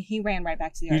 And he ran right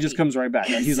back to the RV. He just comes right back.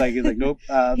 He's like nope.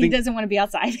 He doesn't want to be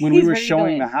outside. When we were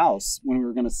showing the house, when we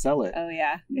were going to sell it. Oh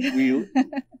yeah. we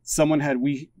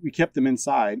kept them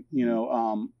inside,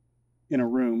 in a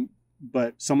room,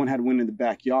 but someone had went in the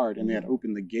backyard and they had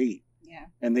opened the gate. Yeah.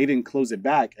 And they didn't close it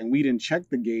back, and we didn't check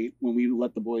the gate when we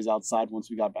let the boys outside once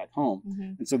we got back home.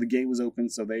 Mm-hmm. And so the gate was open,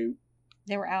 so they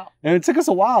They were out. And it took us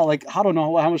a while. Like, I don't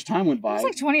know how much time went by. It was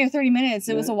like 20 or 30 minutes.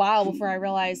 It was a while before I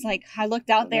realized, like, I looked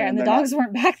out there and the dogs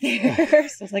weren't back there.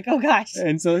 So I was like, oh gosh.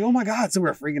 And so, like, oh my God. So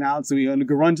we're freaking out. So we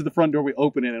run to the front door. We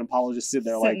open it and Apollo just sitting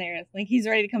there like he's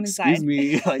ready to come inside. Excuse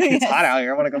me. Like, it's hot out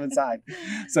here. I want to come inside.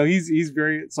 So he's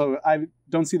very, so I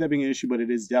don't see that being an issue, but it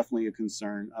is definitely a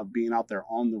concern of being out there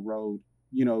on the road.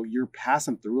 You know, you're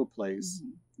passing through a place,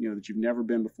 you know, that you've never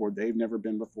been before. They've never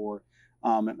been before.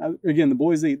 And again, the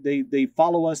boys, they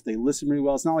follow us. They listen really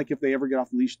well. It's not like if they ever get off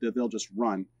the leash that they'll just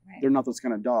run. Right. They're not those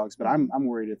kind of dogs. But I'm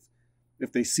worried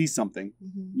if they see something,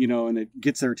 you know, and it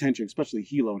gets their attention, especially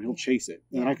Helo, and he'll chase it.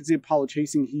 And I can see Apollo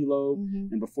chasing Helo,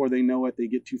 and before they know it, they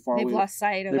get too far away. They've lost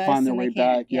sight of us. They find their way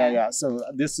back. Yeah. So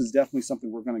this is definitely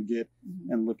something we're going to get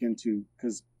and look into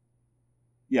because.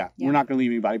 Yeah, we're not going to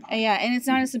leave anybody behind. Yeah, and it's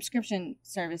not a subscription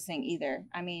service thing either.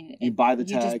 I mean, you buy the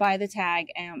tag. You just buy the tag,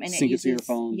 and sync it to your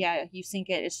phone. Yeah, you sync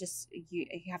it. It's just you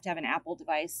have to have an Apple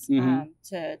device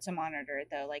to monitor it,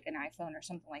 though, like an iPhone or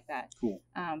something like that. Cool.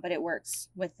 But it works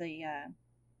with the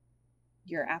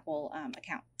your Apple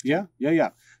account. Yeah.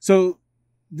 So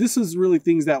this is really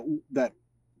things that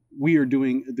we are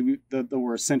doing that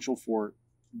were essential for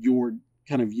your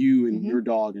kind of you and your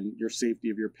dog and your safety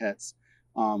of your pets.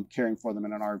 Caring for them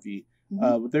in an RV.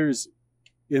 But there's,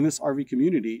 in this RV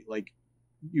community, like,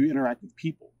 you interact with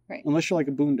people. Right. Unless you're like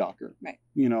a boondocker. Right.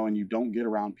 You know, and you don't get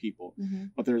around people.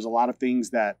 But there's a lot of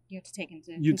things that you have to take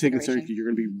into consideration. You're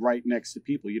going to be right next to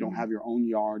people. You don't have your own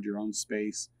yard, your own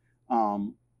space.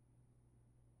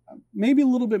 Maybe a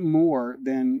little bit more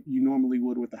than you normally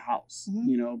would with a house,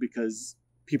 you know, because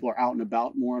people are out and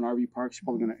about more in RV parks. You're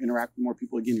probably going to interact with more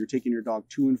people. Again, you're taking your dog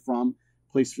to and from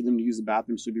place for them to use the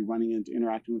bathroom, so you'll be running into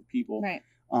interacting with people. Right.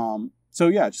 So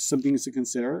yeah, just some things to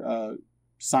consider.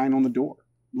 Sign on the door,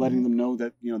 letting them know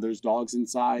that, you know, there's dogs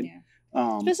inside.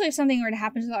 Yeah. Especially if something were to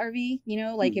happen to the RV, you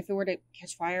know, like if it were to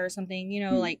catch fire or something, you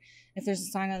know, like if there's a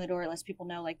sign on the door, it lets people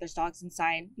know, like, there's dogs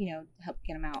inside, you know, to help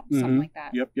get them out, something like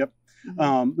that. Yep.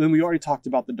 Then we already talked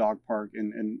about the dog park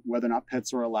and whether or not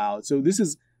pets are allowed. So this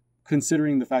is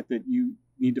considering the fact that you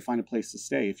need to find a place to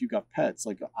stay. If you've got pets,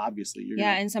 like, obviously you're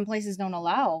and some places don't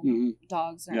allow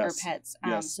dogs or pets.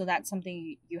 So that's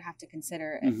something you have to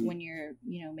consider when you're,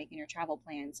 you know, making your travel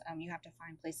plans. You have to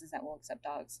find places that will accept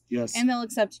dogs. Yes. And they'll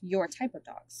accept your type of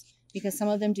dogs, because some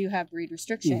of them do have breed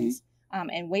restrictions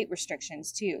and weight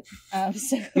restrictions too.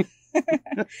 So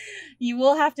you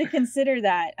will have to consider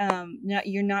that.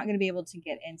 You're not going to be able to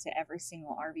get into every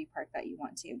single RV park that you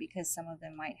want to, because some of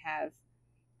them might have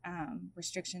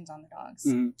restrictions on the dogs.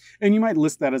 And you might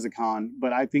list that as a con,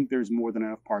 but I think there's more than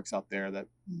enough parks out there that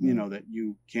you know that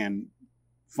you can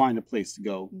find a place to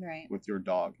go with your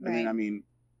dog. I mean,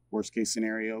 worst case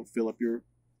scenario, fill up your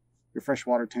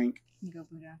freshwater tank,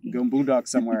 go boondock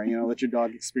somewhere, you know, let your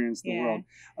dog experience the world.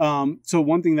 So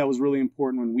one thing that was really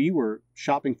important when we were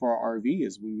shopping for our RV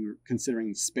is we were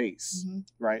considering space,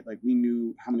 right? Like, we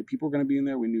knew how many people were going to be in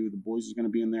there. We knew the boys was going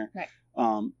to be in there.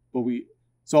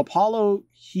 So Apollo,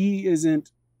 he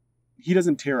doesn't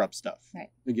tear up stuff.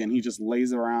 Right. Again, he just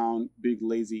lays around, big,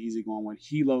 lazy, easygoing one.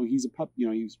 Helo, he's a pup, you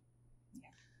know,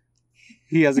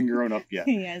 he hasn't grown up yet.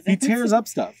 He tears up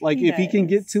stuff. Like, if he can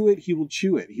get to it, he will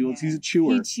chew it. He's a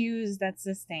chewer. He chews, that's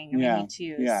his thing. I mean, he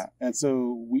chews. Yeah. And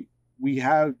so we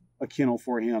have a kennel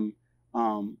for him.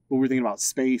 But we're thinking about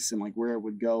space and, like, where it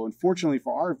would go. And fortunately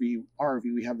for our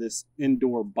RV, we have this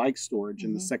indoor bike storage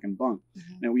in the second bunk.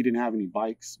 Now, we didn't have any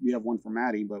bikes. We have one for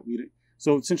Maddie, but we didn't.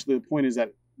 So essentially the point is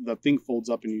that the thing folds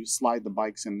up and you slide the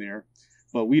bikes in there,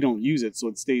 but we don't use it. So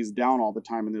it stays down all the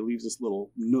time, and it leaves this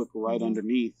little nook right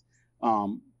underneath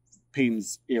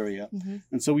Peyton's area.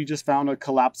 And so we just found a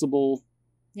collapsible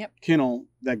kennel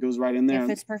that goes right in there. It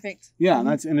fits perfect. Yeah,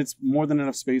 and it's more than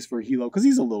enough space for Helo, because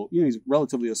he's a little, you know, he's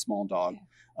relatively a small dog.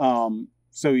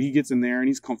 So he gets in there and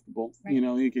he's comfortable. You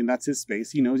know, that's his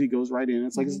space. He knows he goes right in.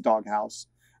 It's like his dog house.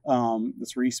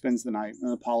 That's where he spends the night.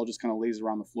 And Apollo just kind of lays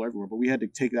around the floor everywhere. But we had to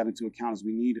take that into account, as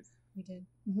we need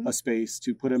a space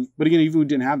to put him. But again, even if we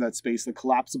didn't have that space, the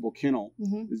collapsible kennel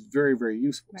is very, very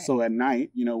useful. Right. So at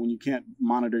night, you know, when you can't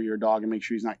monitor your dog and make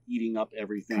sure he's not eating up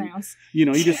everything, you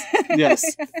know, you just,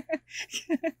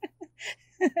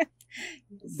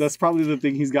 that's probably the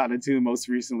thing he's gotten into most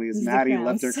recently is Maddie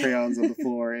left her crayons on the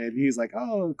floor, and he's like,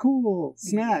 oh, cool,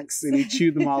 snacks. And he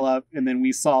chewed them all up. And then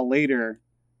we saw later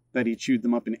that he chewed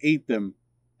them up and ate them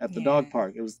at the dog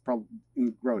park. It was probably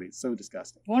grody. So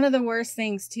disgusting. One of the worst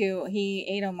things too, he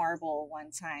ate a marble one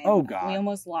time. Oh God. We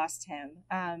almost lost him.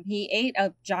 He ate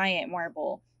a giant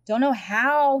marble. Don't know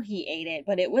how he ate it,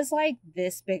 but it was like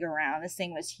this big around. This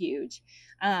thing was huge.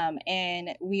 And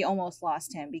we almost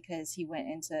lost him because he went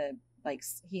into like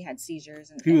he had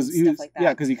seizures and stuff like that.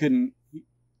 Yeah, because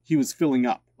he was filling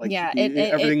up. Like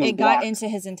everything was blocked. Got into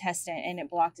his intestine and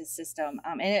it blocked his system.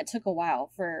 And it took a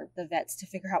while for the vets to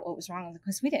figure out what was wrong with it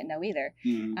because we didn't know either.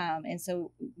 And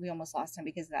so we almost lost him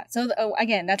because of that. So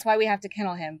again, that's why we have to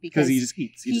kennel him because he just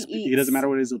eats. He doesn't matter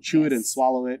what it is. He'll chew it and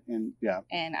swallow it. And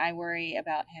And I worry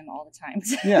about him all the time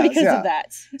because of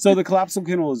that. So the collapsible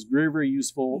kennel is very, very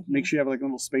useful. Make sure you have like a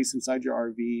little space inside your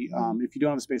RV. If you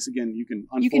don't have space, again, you can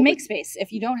unfold. You can make space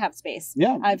if you don't have space.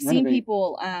 Yeah. I've seen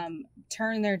people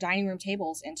turn their dining room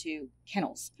tables into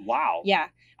kennels. Wow. Yeah.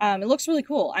 It looks really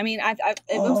cool. I mean,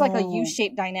 it looks like a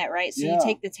U-shaped dinette, right? So you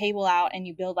take the table out and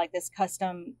you build like this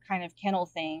custom kind of kennel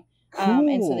thing. Cool.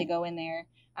 And so they go in there.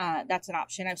 That's an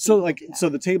option. So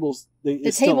the tables,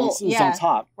 the table is on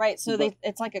top, right? So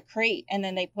it's like a crate, and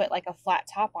then they put like a flat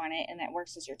top on it, and that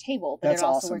works as your table, but it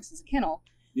also works as a kennel.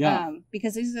 Yeah.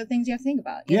 Because these are the things you have to think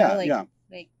about. You know,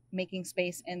 like making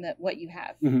space in what you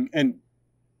have. And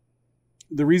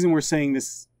the reason we're saying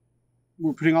this,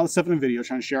 we're putting all this stuff in a video,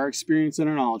 trying to share our experience and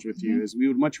our knowledge with you, is we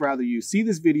would much rather you see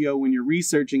this video when you're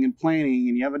researching and planning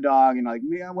and you have a dog and like,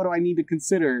 man, what do I need to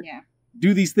consider? Yeah.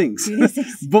 Do these things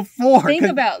before.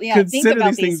 Consider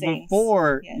these things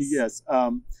before. Yes.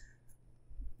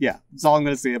 Yeah, that's all I'm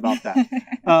going to say about that.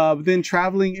 But then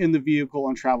traveling in the vehicle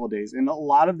on travel days. And a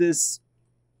lot of this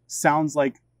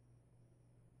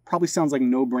probably sounds like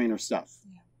no-brainer stuff.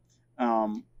 Yeah.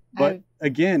 But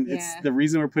again, it's the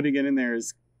reason we're putting it in there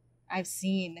is I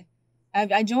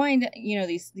joined,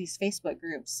 these Facebook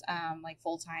groups, like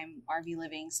full-time RV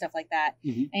living, stuff like that.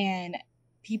 And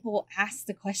people ask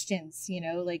the questions,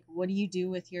 like, what do you do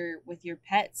with your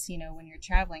pets, when you're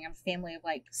traveling? I'm a family of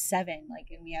like 7,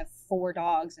 and we have 4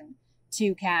 dogs and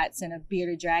 2 cats and a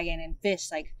bearded dragon and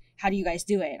fish. Like, how do you guys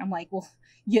do it? I'm like, well,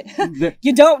 you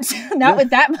don't, not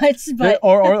with that much, but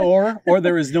or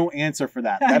there is no answer for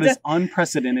that. That is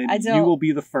unprecedented. You will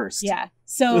be the first. Yeah.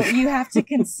 So you have to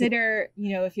consider,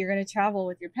 if you're going to travel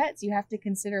with your pets, you have to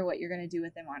consider what you're going to do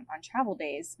with them on travel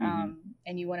days.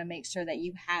 And you want to make sure that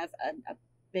you have a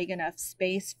big enough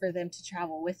space for them to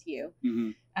travel with you.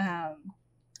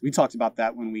 We talked about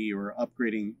that when we were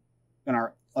upgrading in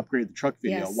our upgrade the truck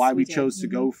video, why we chose to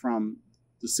go from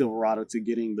the Silverado to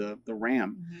getting the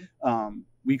Ram.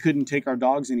 We couldn't take our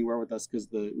dogs anywhere with us because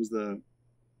it was the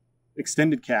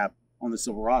extended cab on the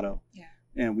Silverado. Yeah.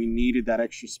 And we needed that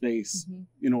extra space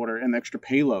and extra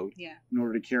payload in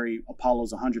order to carry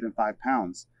Apollo's 105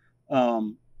 pounds.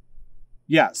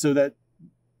 So that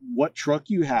what truck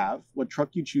you have, what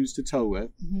truck you choose to tow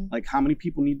with, like how many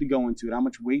people need to go into it, how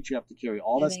much weight you have to carry,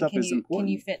 all that stuff is important.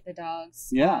 Can you fit the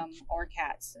dogs or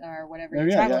cats or whatever you're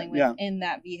traveling with in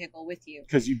that vehicle with you?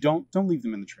 Because you don't leave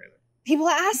them in the trailer. People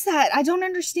ask that. I don't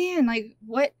understand. Like,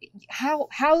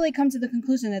 how they come to the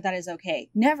conclusion that is okay.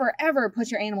 Never, ever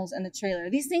put your animals in the trailer.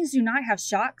 These things do not have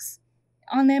shocks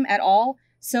on them at all.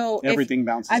 So everything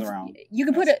bounces around. You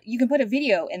can put a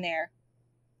video in there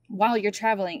while you're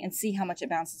traveling and see how much it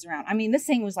bounces around. I mean, this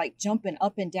thing was like jumping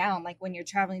up and down. Like when you're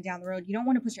traveling down the road, you don't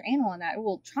want to put your animal on that. It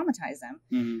will traumatize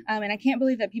them. And I can't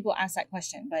believe that people ask that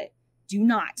question, but do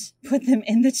not put them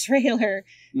in the trailer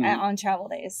on travel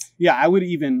days. Yeah,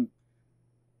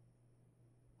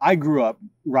 I grew up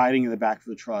riding in the back of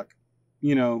the truck,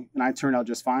 and I turned out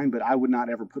just fine, but I would not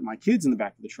ever put my kids in the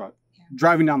back of the truck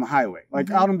driving down the highway, like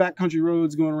out on backcountry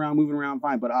roads, going around, moving around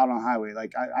fine, but out on the highway.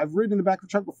 Like I've ridden in the back of the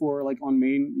truck before, like on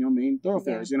main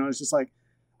thoroughfares, it's just like,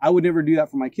 I would never do that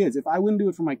for my kids. If I wouldn't do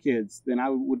it for my kids, then I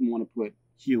wouldn't want to put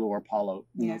Helo or Apollo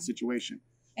in that situation.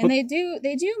 And they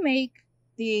do make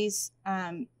these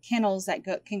kennels that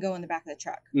can go in the back of the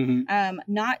truck.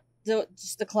 Not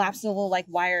just the collapsible like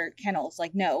wire kennels.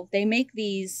 Like, no, they make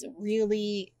these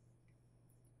really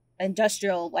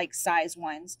industrial like size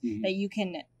ones that you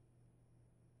can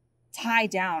tie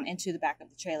down into the back of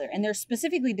the trailer, and they're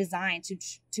specifically designed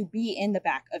to be in the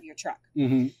back of your truck.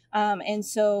 And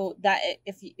so that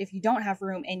if you don't have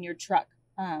room in your truck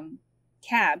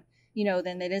cab,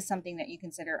 then that is something that you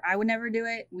consider. I would never do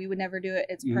it. We would never do it.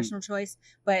 It's a personal choice,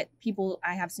 but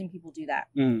I have seen people do that.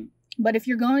 But if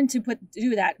you're going to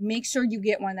do that, make sure you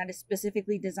get one that is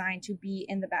specifically designed to be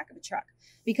in the back of a truck.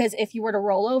 Because if you were to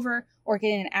roll over or get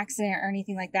in an accident or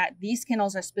anything like that, these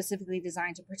kennels are specifically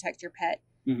designed to protect your pet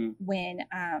when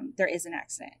there is an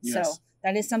accident. Yes. So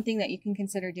that is something that you can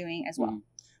consider doing as well.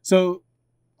 So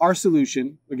our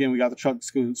solution, again, we got the truck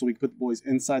scoot, so we can put the boys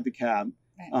inside the cab.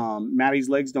 Right. Maddie's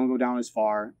legs don't go down as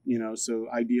far, so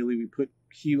ideally we put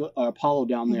Apollo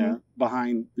down there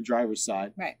behind the driver's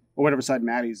side. Right. Or whatever side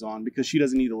Maddie's on, because she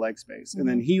doesn't need the leg space. And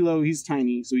then Helo, he's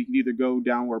tiny, so he can either go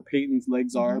down where Peyton's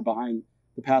legs are behind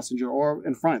the passenger or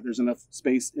in front. There's enough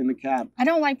space in the cab. I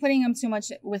don't like putting him too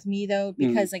much with me though,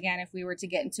 because again, if we were to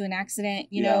get into an accident,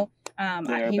 you know,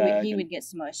 he would get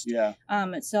smushed. Yeah.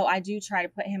 So I do try to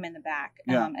put him in the back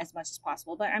as much as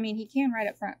possible. But I mean, he can ride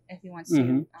up front if he wants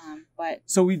to. But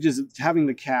so we just having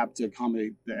the cab to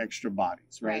accommodate the extra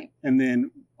bodies, right? And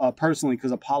then personally,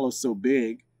 because Apollo's so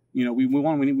big, you know, we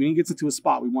want when he gets into a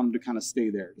spot, we want him to kind of stay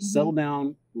there, to settle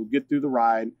down. We'll get through the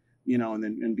ride, you know,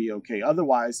 and be okay.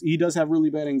 Otherwise, he does have really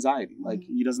bad anxiety. Like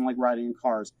he doesn't like riding in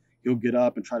cars. He'll get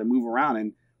up and try to move around.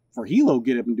 And for Helo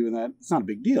get up and doing that, it's not a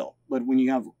big deal. But when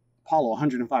you have Apollo,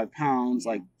 105 pounds,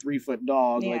 like 3-foot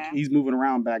dog, like he's moving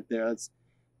around back there, that's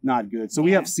not good. So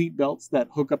we have seat belts that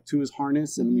hook up to his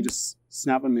harness, and we just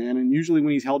snap him in. And usually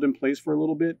when he's held in place for a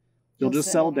little bit, he'll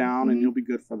just settle down and he'll be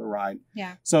good for the ride.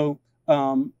 Yeah. So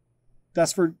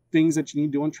that's for things that you need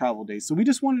to do on travel days. So we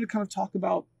just wanted to kind of talk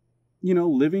about, you know,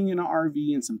 living in an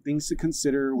RV and some things to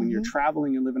consider when you're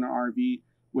traveling and living in an RV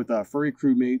with Furry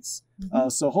Crewmates.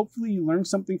 So hopefully you learned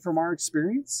something from our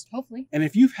experience. Hopefully. And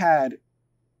if you've had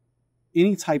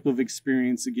any type of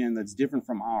experience, again, that's different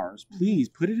from ours, please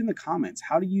put it in the comments.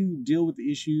 How do you deal with the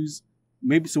issues?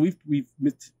 Maybe, so we've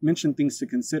mentioned things to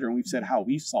consider, and we've said how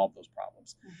we've solved those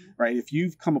problems, right? If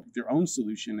you've come up with your own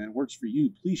solution and it works for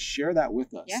you, please share that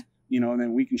with us. Yeah. You know, and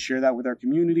then we can share that with our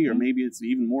community, or maybe it's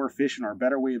even more efficient or a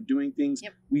better way of doing things.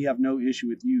 We have no issue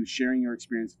with you sharing your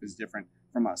experience if it's different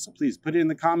from us. So please put it in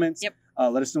the comments.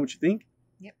 Let us know what you think.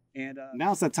 And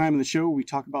now it's that time in the show where we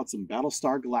talk about some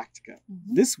Battlestar Galactica.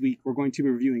 This week, we're going to be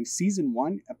reviewing Season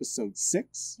 1, Episode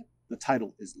 6. The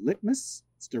title is Litmus.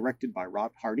 It's directed by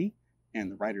Rob Hardy, and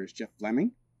the writer is Jeff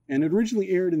Fleming. And it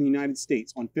originally aired in the United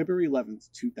States on February 11th,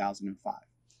 2005.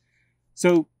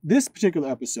 So this particular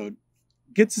episode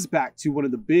gets us back to one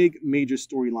of the big major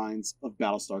storylines of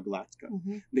Battlestar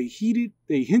Galactica.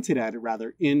 They hinted at it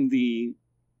rather in the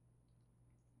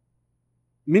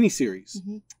miniseries,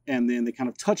 and then they kind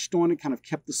of touched on it, kind of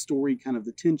kept the story, kind of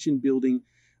the tension building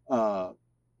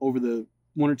over the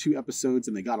 1 or 2 episodes,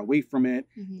 and they got away from it.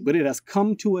 But it has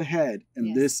come to a head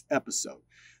in this episode.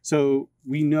 So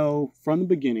we know from the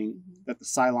beginning that the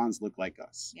Cylons look like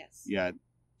us. You had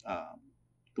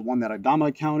the one that Adama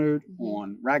encountered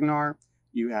on Ragnar.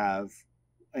 You have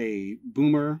a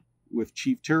Boomer with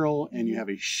Chief Tyrrell, and you have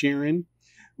a Sharon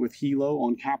with Helo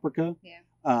on Caprica.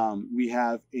 We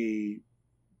have a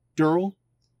Durrell,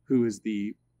 who is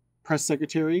the press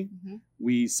secretary.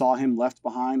 We saw him left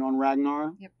behind on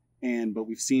Ragnar, but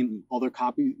we've seen other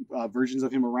versions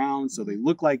of him around, so they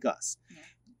look like us.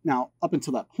 Now, up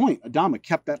until that point, Adama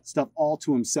kept that stuff all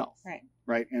to himself.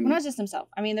 Right. And well, not just himself.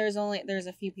 I mean, there's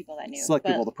a few people that knew. Select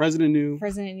people. The president knew.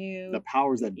 The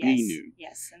powers that be knew.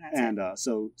 And that's it.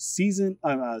 So season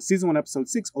 1, episode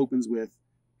 6 opens with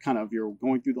kind of you're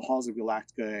going through the halls of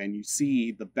Galactica, and you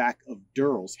see the back of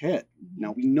Durrell's head.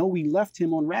 Now we know we left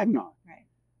him on Ragnar.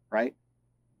 Right.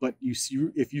 But if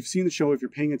you've seen the show, if you're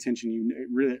paying attention, you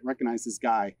really recognize this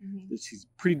guy. He's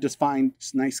pretty defined,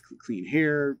 nice, clean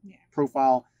hair,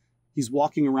 profile. He's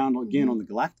walking around again on the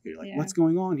Galactica. You're like, what's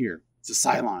going on here? It's a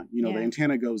Cylon. You know, the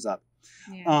antenna goes up.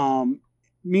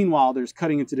 Meanwhile, there's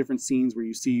cutting into different scenes where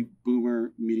you see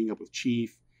Boomer meeting up with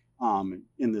Chief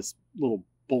in this little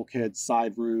bulkhead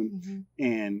side room.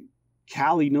 And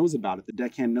Callie knows about it. The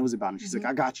deckhand knows about it. She's like,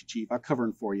 I got you, Chief. I'm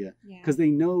covering for you. Because they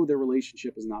know their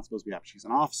relationship is not supposed to be happening. She's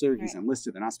an officer. He's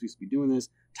enlisted. They're not supposed to be doing this.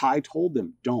 Ty told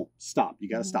them, don't stop. You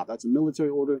got to stop. That's a military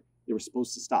order. They were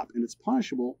supposed to stop. And it's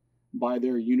punishable by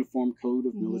their uniform code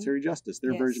of military justice,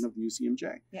 their version of the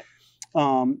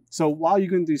UCMJ. So while you're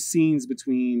going through scenes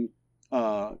between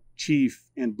Chief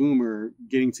and Boomer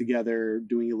getting together,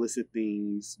 doing illicit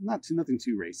things, nothing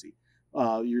too racy,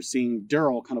 you're seeing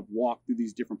Durrell kind of walk through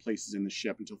these different places in the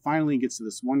ship until finally he gets to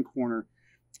this one corner,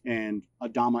 and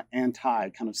Adama and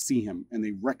Ty kind of see him, and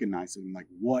they recognize him, like,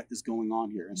 what is going on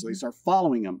here? And so they start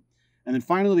following him, and then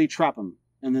finally they trap him,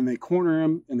 and then they corner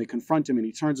him, and they confront him, and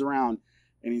he turns around,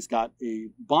 and he's got a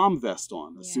bomb vest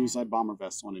on, a suicide bomber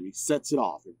vest on, and he sets it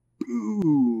off. And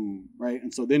boom, right?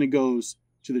 And so then it goes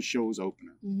to the show's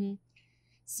opener.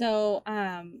 So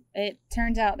it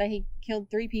turns out that he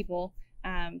killed 3 people,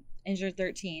 injured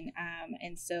 13.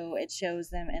 And so it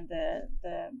shows them in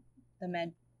the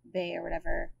med bay or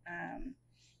whatever.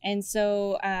 And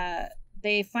so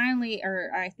they finally, or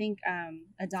I think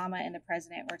Adama and the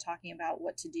president were talking about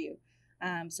what to do.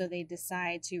 So they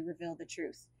decide to reveal the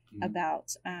truth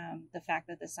about the fact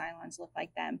that the Cylons look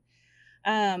like them.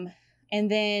 And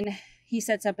then he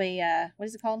sets up a, what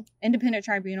is it called? Independent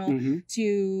tribunal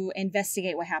to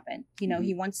investigate what happened. You know,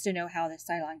 he wants to know how the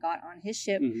Cylon got on his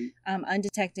ship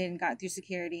undetected and got through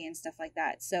security and stuff like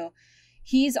that. So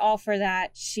he's all for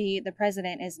that. The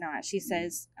president is not. She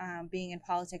says, being in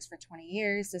politics for 20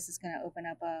 years, this is going to open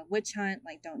up a witch hunt.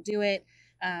 Like, don't do it.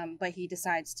 But he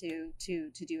decides to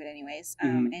do it anyways.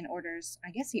 And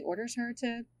I guess he orders her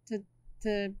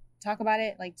to talk about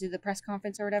it, like do the press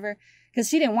conference or whatever, because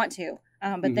she didn't want to.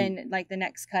 But then like the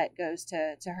next cut goes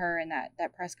to her in that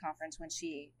press conference when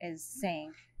she is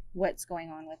saying what's going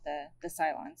on with the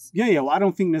Cylons. Yeah. Well, I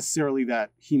don't think necessarily that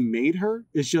he made her.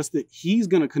 It's just that he's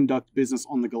going to conduct business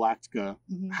on the Galactica,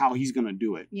 how he's going to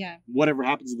do it. Yeah. Whatever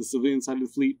happens to the civilian side of the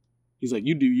fleet, he's like,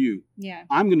 you do you. Yeah.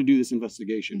 I'm going to do this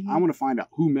investigation. I want to find out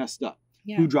who messed up.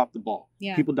 Yeah. Who dropped the ball?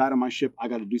 Yeah. People died on my ship. I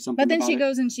got to do something. But then about she it.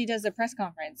 goes and she does a press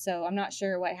conference. So I'm not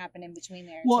sure what happened in between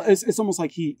there. Well, it's almost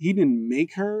like he didn't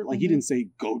make her. Like he didn't say,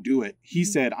 go do it. He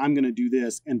said, I'm going to do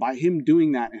this. And by him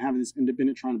doing that and having this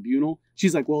independent tribunal,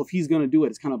 she's like, well, if he's going to do it,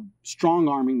 it's kind of strong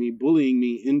arming me, bullying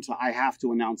me into I have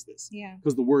to announce this. Yeah.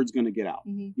 Because the word's going to get out.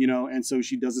 You know, and so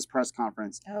she does this press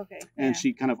conference. Okay. And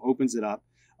she kind of opens it up.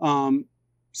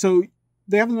 So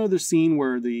they have another scene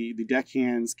where the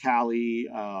deckhands, Callie,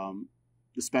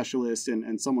 the specialist,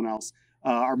 and someone else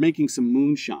are making some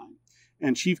moonshine.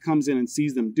 And Chief comes in and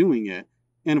sees them doing it.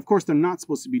 And of course, they're not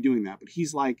supposed to be doing that. But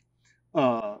he's like,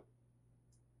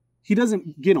 he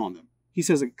doesn't get on them. He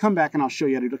says, come back and I'll show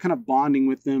you how to do it. Kind of bonding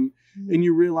with them. And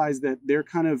you realize that they're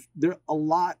a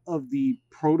lot of the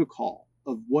protocol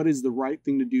of what is the right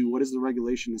thing to do, what is the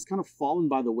regulation, has kind of fallen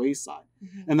by the wayside.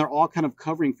 And they're all kind of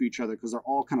covering for each other because they're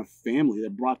all kind of family. They're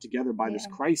brought together by this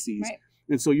crisis. Right.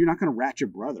 And so you're not going to rat your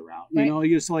brother out. You know,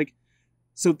 you're just like,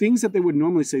 so things that they would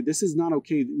normally say, this is not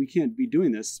okay, we can't be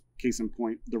doing this. Case in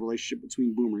point, the relationship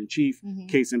between Boomer and Chief.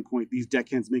 Case in point, these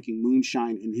deckhands making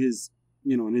moonshine in his,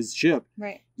 in his ship.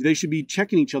 Right. They should be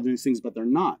checking each other in these things, but they're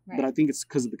not. Right. But I think it's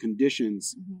because of the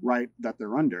conditions, right, that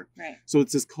they're under. Right. So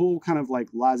it's this whole kind of like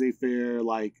laissez-faire,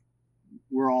 like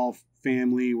we're all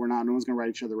family, no one's going to rat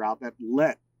each other out, that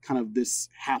let kind of this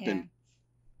happen.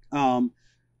 Yeah.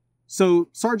 So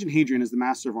Sergeant Hadrian is the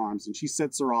master of arms, and she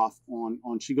sets her off on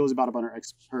she goes about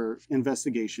her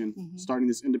investigation, starting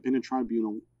this independent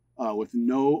tribunal with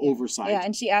no oversight. Yeah,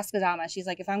 and she asks Adama, she's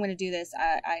like, if I'm going to do this,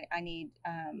 I need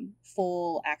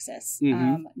full access.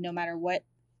 No matter what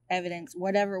evidence,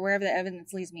 wherever the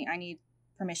evidence leads me, I need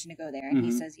permission to go there. And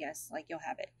he says, yes, like you'll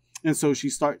have it. And so she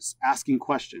starts asking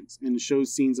questions, and it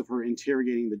shows scenes of her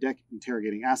asking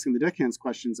the deckhands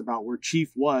questions about where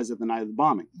Chief was at the night of the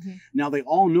bombing. Now they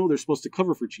all know they're supposed to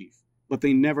cover for Chief, but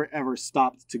they never ever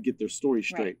stopped to get their story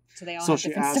straight. Right. So they all have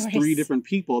she asked stories. 3 different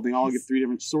people. They all get 3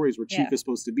 different stories where Chief is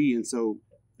supposed to be. And so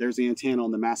there's the antenna on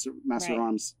the master of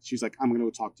arms. She's like, I'm going to go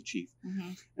talk to Chief.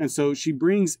 And so she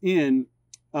brings in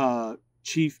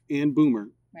Chief and Boomer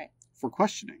for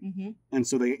questioning. And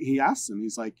so he asks them,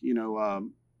 he's like,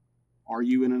 are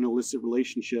you in an illicit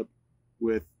relationship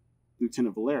with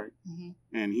Lieutenant Valeri?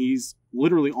 And he's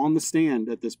literally on the stand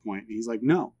at this point. He's like,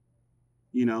 no,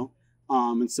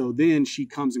 and so then she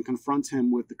comes and confronts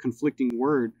him with the conflicting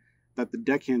word that the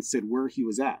deckhand said where he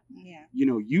was at.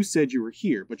 You said you were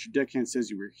here, but your deckhand says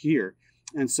you were here.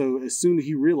 And so as soon as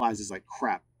he realizes, like,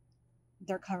 crap,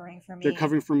 they're covering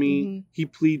for me. He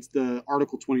pleads the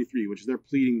Article 23, which is they're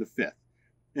pleading the 5th,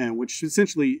 and which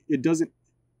essentially it doesn't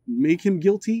make him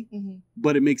guilty,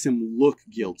 but it makes him look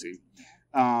guilty.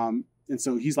 And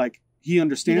so he's like, he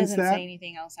understands that. He doesn't say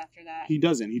anything else after that. He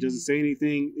doesn't say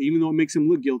anything, even though it makes him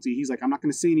look guilty. He's like, I'm not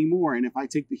going to say any more. And if I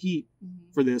take the heat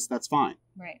for this, that's fine.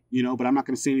 Right. But I'm not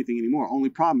going to say anything anymore. Only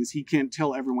problem is he can't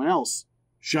tell everyone else,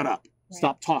 shut up,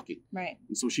 stop talking. Right.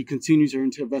 And so she continues her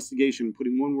investigation,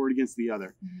 putting one word against the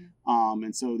other.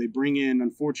 And so they bring in,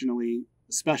 unfortunately,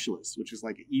 a specialist, which is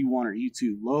like an E1 or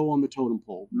E2, low on the totem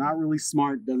pole, not really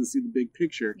smart, doesn't see the big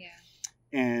picture. Yeah.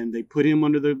 And they put him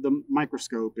under the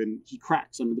microscope, and he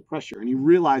cracks under the pressure, and he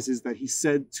realizes that he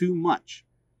said too much.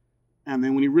 And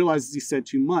then when he realizes he said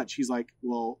too much, he's like,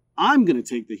 well, I'm going to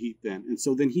take the heat then. And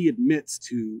so then he admits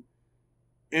to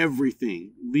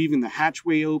everything, leaving the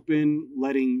hatchway open,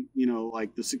 letting,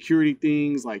 like the security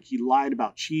things, like he lied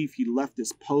about Chief. He left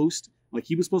his post, like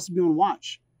he was supposed to be on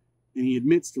watch. And he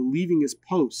admits to leaving his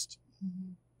post,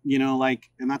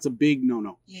 and that's a big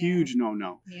no-no, huge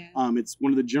no-no. Yeah. It's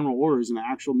one of the general orders in the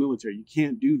actual military. You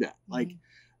can't do that.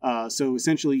 So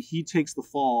essentially he takes the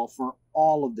fall for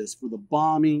all of this, for the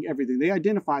bombing, everything. They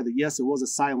identify that, yes, it was a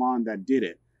Cylon that did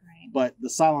it, but the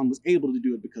Cylon was able to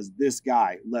do it because this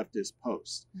guy left his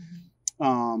post.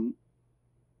 And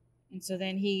so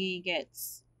then he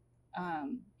gets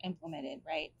implemented,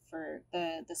 right, for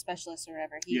the specialist or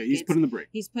whatever. He's put in the brig.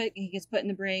 He gets put in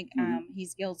the brig.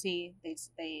 He's guilty.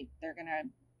 They're gonna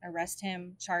arrest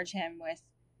him, charge him with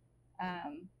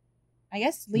I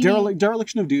guess leaving...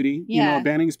 dereliction of duty. Yeah. You know,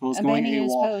 abandoning his post, going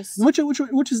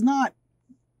AWOL, which is not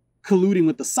colluding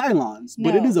with the Cylons,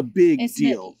 but it is a big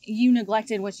deal. You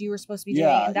neglected what you were supposed to be doing,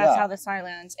 and that's how the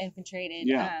Cylons infiltrated.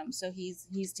 Yeah. So he's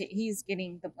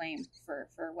getting the blame for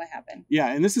what happened. Yeah,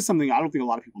 and this is something I don't think a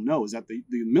lot of people know, is that the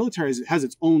military has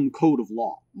its own code of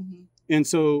law. Mm-hmm. And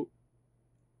so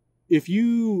if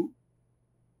you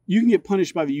can get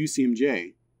punished by the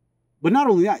UCMJ, but not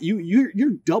only that,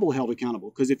 you're double held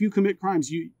accountable, because if you commit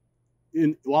crimes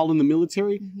while in the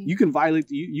military, mm-hmm. you can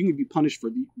be punished for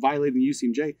violating the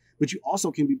UCMJ, but you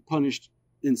also can be punished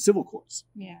in civil courts.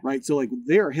 Yeah. Right. So like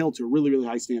they are held to a really, really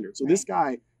high standard. So this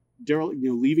guy, Daryl,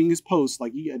 leaving his post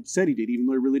like he had said he did, even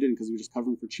though he really didn't, because he was just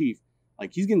covering for Chief.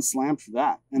 Like he's getting slammed for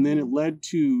that, and then it led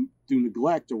to, through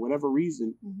neglect or whatever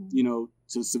reason, mm-hmm.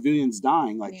 To civilians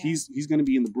dying. Like he's going to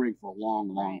be in the brig for a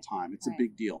long, long time. It's a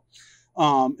big deal.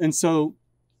 And so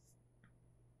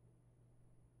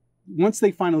once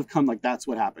they finally come, like, that's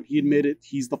what happened. He admitted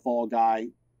he's the fall guy.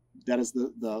 That is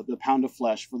the pound of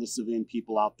flesh for the civilian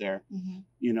people out there.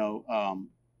 Mm-hmm.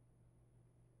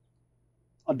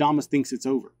 Adamas thinks it's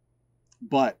over,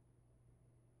 but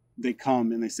they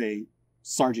come and they say,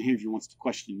 Sergeant Hendry wants to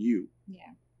question you. Yeah.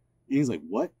 And he's like,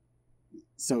 what?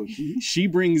 So she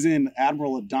brings in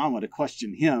Admiral Adama to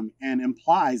question him, and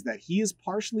implies that he is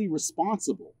partially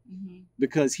responsible mm-hmm.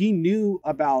 because he knew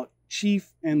about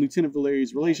Chief and Lieutenant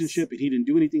Valeri's relationship, and he didn't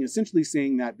do anything, essentially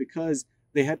saying that because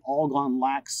they had all gone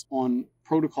lax on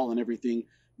protocol and everything,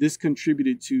 this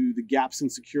contributed to the gaps in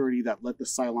security that let the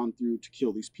Cylon through to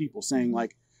kill these people, saying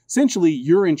like, essentially,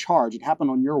 you're in charge. It happened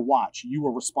on your watch. You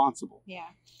were responsible. Yeah.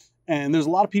 And there's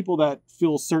a lot of people that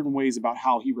feel certain ways about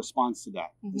how he responds to that.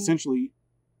 Mm-hmm. Essentially,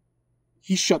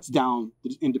 he shuts down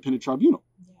the independent tribunal.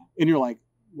 Yeah. And you're like,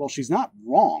 well, she's not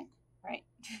wrong. Right.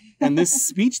 And this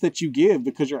speech that you give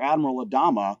because you're Admiral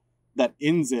Adama that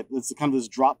ends it, it's kind of this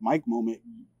drop mic moment.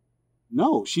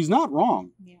 No, she's not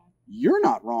wrong. Yeah. You're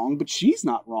not wrong, but she's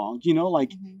not wrong.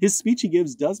 Mm-hmm. His speech he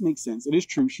gives does make sense. It is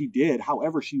true, she did.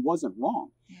 However, she wasn't wrong.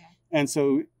 Yeah. And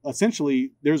so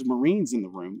essentially there's Marines in the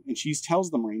room, and she tells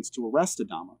the Marines to arrest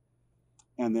Adama.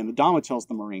 And then Adama tells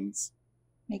the Marines,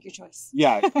 make your choice.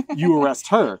 Yeah, you arrest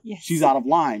her. Yes. She's out of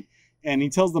line. And he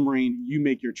tells the Marine, you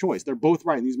make your choice. They're both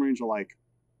right. And these Marines are like,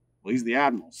 well, he's the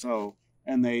Admiral. So,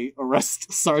 and they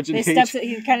arrest Sergeant H.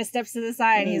 He kind of steps to the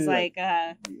side. He's like,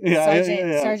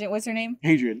 Sergeant, what's her name?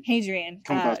 Hadrian.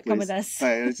 Come with us.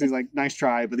 She's like, nice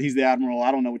try, but he's the Admiral.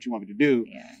 I don't know what you want me to do.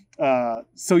 Yeah.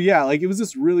 It was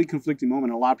this really conflicting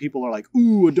moment. A lot of people are like,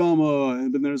 ooh,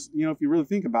 Adama. But there's, if you really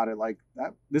think about it, like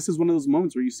that, this is one of those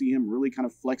moments where you see him really kind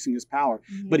of flexing his power.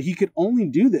 Mm-hmm. But he could only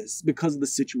do this because of the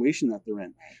situation that they're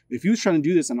in. Right. If he was trying to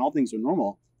do this and all things were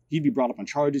normal, he'd be brought up on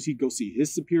charges. He'd go see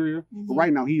his superior. Mm-hmm. But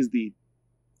right now, he's at the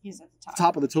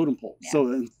top of the totem pole. Yeah. So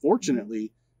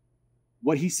unfortunately,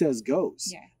 what he says goes.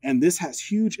 Yeah. And this has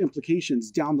huge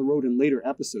implications down the road in later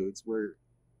episodes where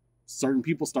certain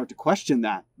people start to question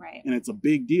that. Right. And it's a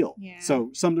big deal. Yeah.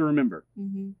 So something to remember.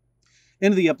 Mm-hmm.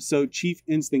 End of the episode, Chief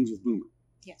ends things with Boomer.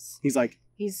 Yes. He's like,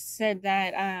 he said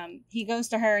that he goes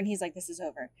to her and he's like, this is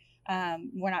over.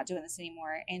 We're not doing this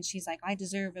anymore. And she's like, I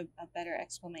deserve a better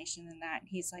explanation than that. And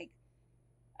he's like,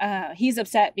 he's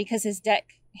upset because his deck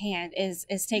hand is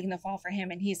taking the fall for him,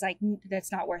 and he's like,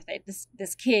 that's not worth it.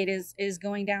 This kid is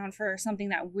going down for something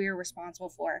that we're responsible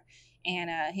for, and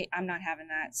I'm not having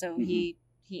that. So mm-hmm. he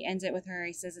ends it with her.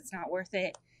 He says it's not worth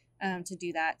it to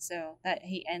do that, so that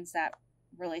he ends that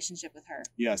relationship with her.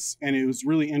 Yes, and it was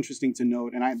really interesting to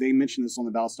note, and they mentioned this on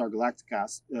the Battlestar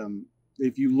Galactica.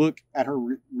 If you look at her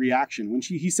reaction when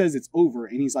he says it's over,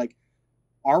 and he's like,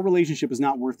 our relationship is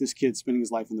not worth this kid spending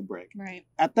his life in the brig. Right.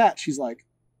 At that, she's like,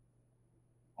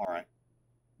 all right,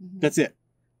 mm-hmm. that's it.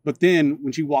 But then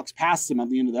when she walks past him at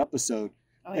the end of the episode,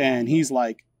 and he's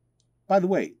like, by the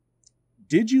way,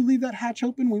 did you leave that hatch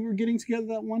open when we were getting together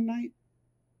that one night?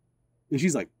 And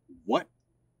she's like, what?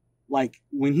 Like,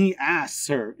 when he asks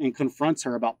her and confronts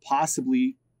her about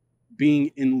possibly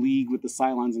being in league with the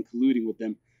Cylons and colluding with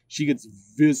them, she gets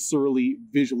visually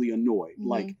annoyed. Mm-hmm.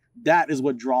 Like, that is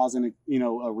what draws in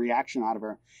a reaction out of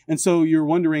her. And so you're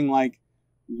wondering, like,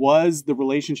 was the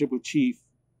relationship with Chief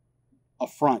a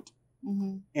front?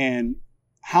 Mm-hmm. And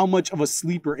how much of a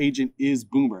sleeper agent is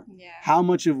Boomer? Yeah. How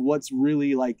much of what's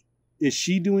really, like, is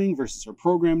she doing versus her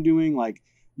program doing? Like,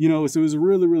 so it was a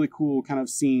really, really cool kind of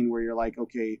scene where you're like,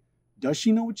 okay, does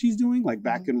she know what she's doing? Like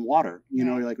back in Water,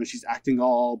 like when she's acting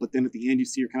all, but then at the end you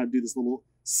see her kind of do this little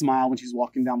smile when she's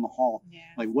walking down the hall. Yeah.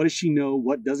 Like, what does she know?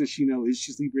 What doesn't she know? Is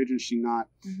she sleeper agent? Is she not?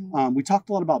 Mm-hmm. We talked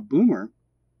a lot about Boomer,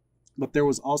 but there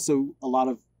was also a lot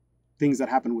of things that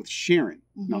happened with Sharon.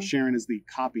 Mm-hmm. Now, Sharon is the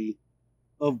copy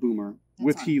of Boomer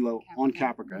with Helo on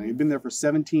Caprica. And they've been there for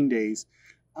 17 days.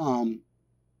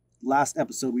 Last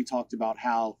episode, we talked about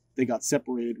how they got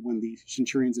separated when the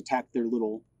Centurions attacked their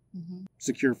little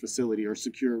secure facility or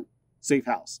secure safe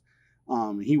house.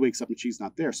 He wakes up and she's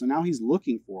not there. So now he's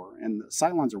looking for her, and the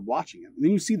Cylons are watching him. And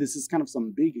then you see this is kind of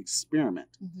some big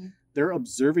experiment. They're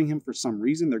observing him for some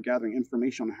reason. They're gathering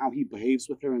information on how he behaves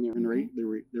with her and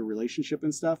their relationship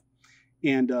and stuff.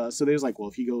 And so there's like, well,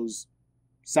 if he goes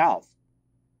south,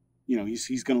 you know,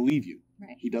 he's going to leave you.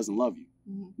 Right. He doesn't love you.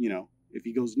 You know, if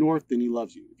he goes north, then he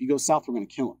loves you. If he goes south, we're going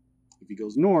to kill him. If he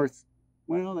goes north,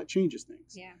 well, that changes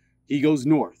things. Yeah. He goes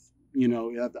north. You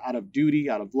know, out of duty,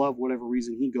 out of love, whatever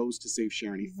reason, he goes to save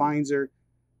Sharon. He finds her,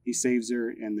 he saves her,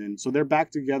 and then so they're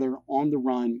back together on the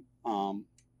run. And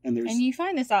you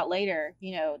find this out later,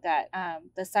 you know, that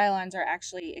the Cylons are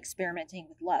actually experimenting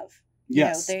with love.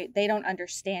 Yes, you know, they don't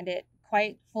understand it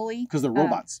quite fully because they're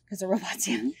robots.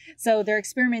 Yeah. So they're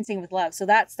experimenting with love. So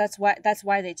that's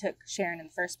why they took Sharon in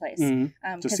the first place.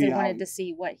 Because they wanted to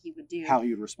see what he would do, how he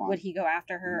would respond. Would he go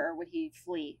after her or would he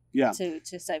flee? To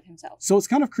save himself? So it's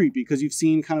kind of creepy because you've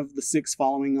seen kind of the Six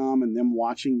following them and them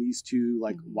watching these two.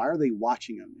 Like, why are they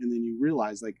watching him? And then you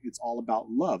realize like it's all about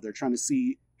love. They're trying to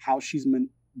see how she's been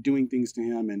doing things to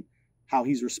him and how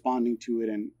he's responding to it,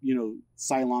 and you know,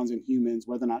 Cylons and humans,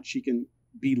 whether or not she can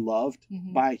be loved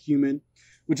by a human,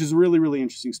 which is a really, really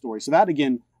interesting story. So that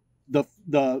again,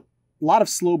 the lot of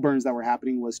slow burns that were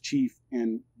happening was Chief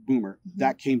and Boomer.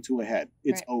 That came to a head.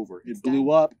 It's over. It's blew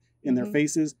done. Up in their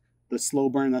faces. The slow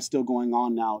burn that's still going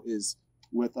on now is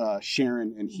with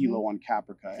Sharon and Helo on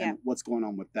Caprica and what's going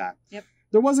on with that.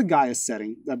 There was a Gaia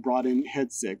setting that brought in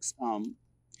Head Six.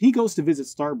 He goes to visit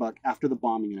Starbuck after the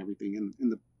bombing and everything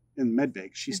in medbay.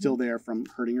 She's still there from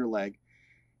hurting her leg.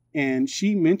 And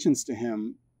she mentions to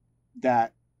him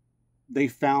that they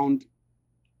found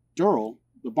Durrell,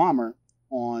 the bomber,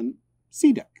 on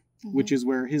C deck, which is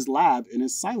where his lab and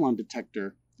his Cylon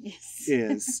detector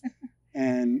is.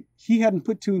 And he hadn't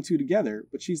put two and two together,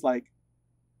 but she's like,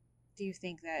 do you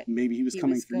think that maybe he was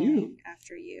coming for you?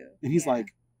 After you. And he's like,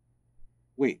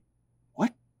 wait,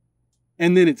 what?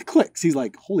 And then it clicks. He's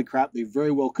like, holy crap, they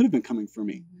very well could have been coming for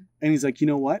me. And he's like, you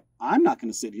know what? I'm not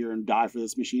going to sit here and die for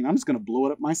this machine. I'm just going to blow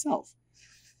it up myself.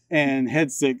 And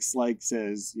Head Six like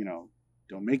says, you know,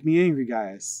 don't make me angry,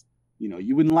 guys. You know,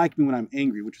 you wouldn't like me when I'm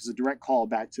angry, which was a direct call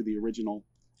back to the original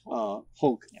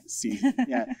Hulk scene.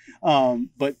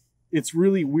 But it's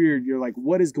really weird. You're like,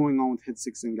 what is going on with Head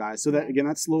Six and Guy? So that again,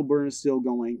 that slow burn is still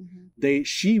going.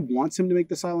 She wants him to make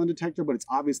the Cylon detector, but it's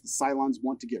obvious the Cylons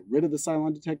want to get rid of the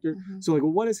Cylon detector. So like,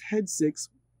 well, what is Head Six?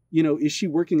 You know, is she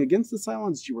working against the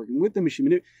Cylons? Is she working with them? Is she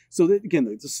so that again,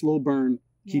 it's a slow burn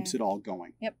keeps it all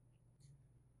going.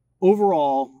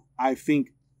 Overall, I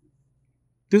think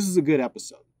this is a good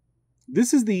episode.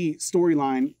 This is the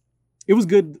storyline. It was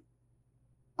good.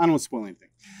 I don't want to spoil anything,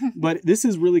 but this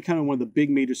is really kind of one of the big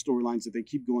major storylines that they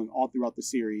keep going all throughout the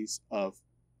series of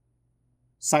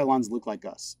Cylons look like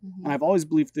us. And I've always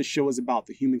believed this show is about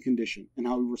the human condition and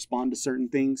how we respond to certain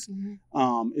things.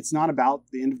 It's not about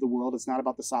the end of the world. It's not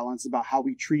about the Cylons. It's about how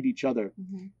we treat each other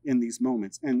in these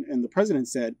moments. And the president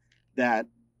said that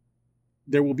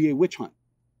there will be a witch hunt.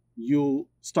 You'll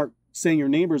start saying your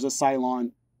neighbor's a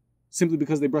Cylon simply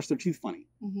because they brush their teeth funny.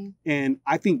 And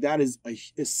I think that is an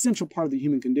essential part of the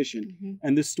human condition.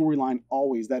 And this storyline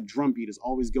always, that drumbeat is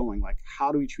always going like,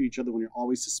 how do we treat each other when you're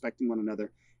always suspecting one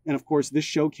another? And of course, this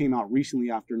show came out recently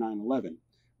after 9/11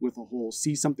 with a whole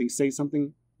see something, say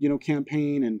something, you know,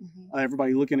 campaign and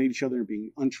everybody looking at each other and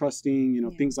being untrusting, you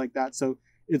know, things like that. So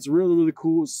it's really, really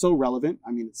cool. It's so relevant.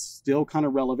 I mean, it's still kind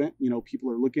of relevant. You know, people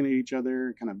are looking at each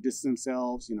other, kind of distance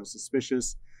themselves, you know,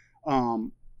 suspicious.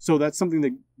 So that's something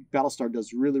that Battlestar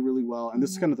does really, really well. And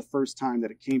this is kind of the first time that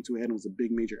it came to a head and was a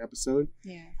big major episode.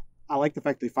 I like the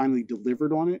fact they finally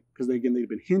delivered on it because they'd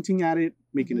been hinting at it,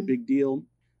 making a big deal.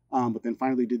 But then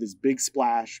finally did this big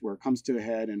splash where it comes to a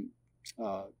head and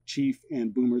Chief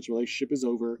and Boomer's relationship is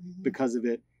over because of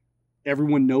it.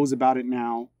 Everyone knows about it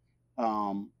now.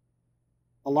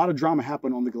 A lot of drama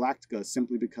happened on the Galactica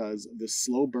simply because of this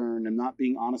slow burn and not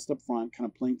being honest up front, kind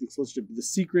of playing things close to the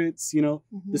secrets, you know,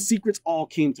 the secrets all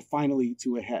came to finally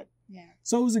to a head.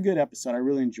 So it was a good episode. I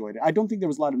really enjoyed it. I don't think there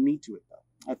was a lot of meat to it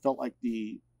though. I felt like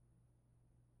the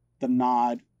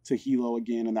nod to Helo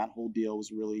again and that whole deal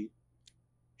was really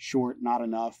short, not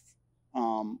enough.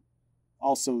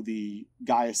 Also the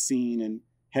Gaia scene and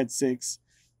Head Six,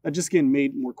 that just again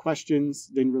made more questions,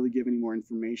 didn't really give any more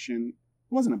information.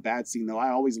 It wasn't a bad scene though.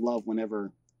 I always love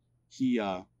whenever he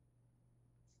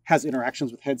has interactions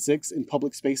with Head Six in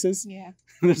public spaces.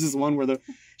 There's this one where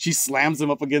she slams him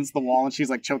up against the wall and she's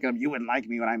like choking him, you wouldn't like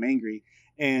me when I'm angry.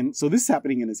 And so this is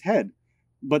happening in his head.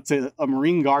 But to a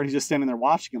Marine guard who's just standing there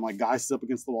watching him, like, guys up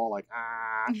against the wall, like,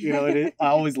 you know, I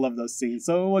always love those scenes.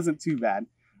 So it wasn't too bad.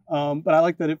 But I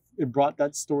like that it brought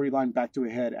that storyline back to a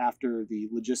head after the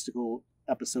logistical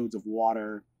episodes of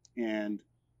water and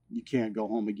you can't go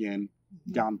home again,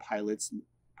 down pilots,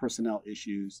 personnel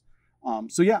issues.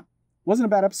 So yeah, wasn't a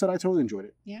bad episode. I totally enjoyed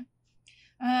it. Yeah.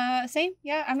 Same.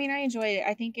 Yeah. I mean, I enjoyed it.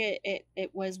 I think it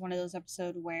was one of those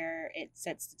episodes where it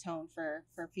sets the tone for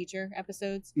future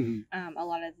episodes. A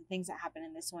lot of the things that happen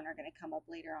in this one are going to come up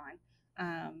later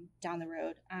on, down the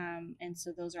road. And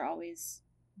so those are always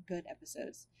good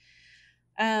episodes.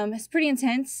 It's pretty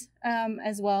intense,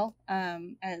 as well,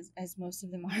 as most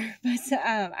of them are, but,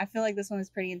 I feel like this one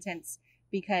is pretty intense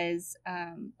because,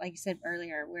 like you said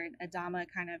earlier, where Adama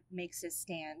kind of makes his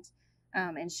stand,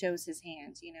 and shows his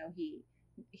hand, you know,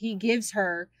 he gives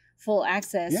her full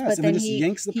access, but then he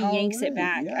yanks it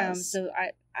back. Yes. So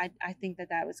I think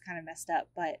that was kind of messed up,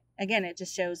 but again, it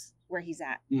just shows where he's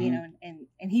at, you know,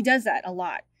 and he does that a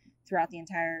lot throughout the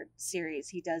entire series.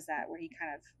 He does that where he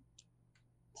kind of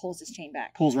pulls his chain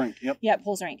back. Pulls rank. Yep. Yeah,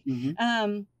 pulls rank.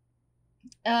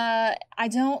 I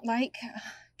don't like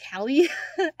Callie.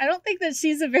 I don't think that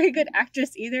she's a very good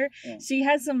actress either. Yeah. She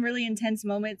has some really intense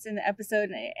moments in the episode,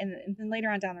 and then later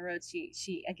on down the road,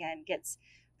 she again gets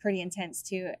pretty intense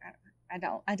too. I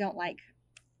don't like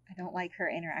her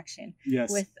interaction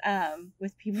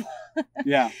with people.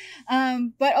 Yeah.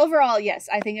 But overall, yes,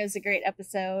 I think it was a great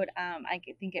episode. I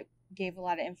think it gave a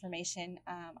lot of information.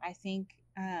 I think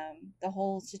the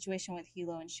whole situation with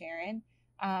Helo and Sharon,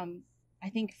 I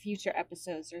think future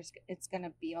episodes, it's going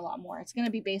to be a lot more. It's going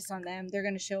to be based on them. They're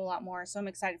going to show a lot more. So I'm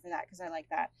excited for that because I like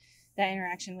that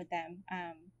interaction with them.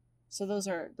 So those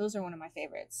are one of my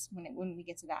favorites when we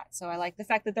get to that. So I like the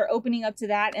fact that they're opening up to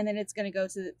that, and then it's going to go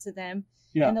to them.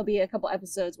 Yeah. And there'll be a couple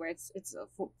episodes where it's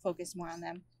focused more on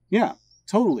them. Yeah,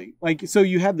 totally. Like, so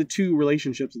you had the two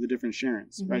relationships of the different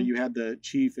Sharons, right? You had the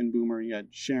Chief and Boomer. You had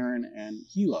Sharon and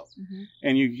Helo,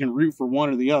 and you can root for one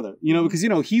or the other. You know, because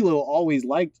Helo always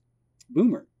liked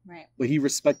Boomer, right? But he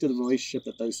respected the relationship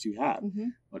that those two had.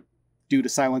 But due to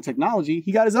silent technology,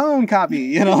 he got his own copy.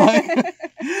 You know, like,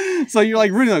 so you're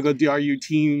like rooting. Like, are you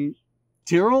team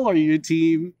Tyrell or are you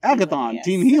team Agathon? Yes.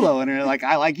 Team Helo? And they're like,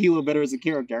 I like Helo better as a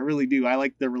character. I really do. I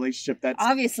like the relationship that's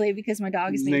obviously because my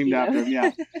dog is named after him.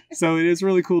 Yeah. So it is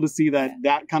really cool to see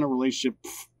that kind of relationship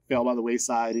fell by the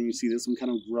wayside, and you see this one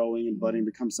kind of growing and budding,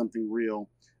 become something real.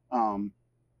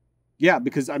 Yeah,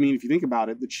 because I mean, if you think about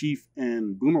it, the Chief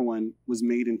and Boomer one was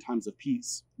made in times of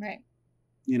peace, right?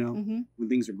 You know, when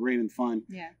things are great and fun.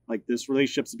 Yeah, like this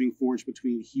relationship is being forged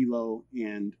between Helo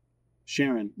and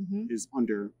Sharon is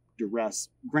under duress.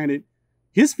 Granted,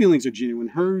 his feelings are genuine.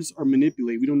 Hers are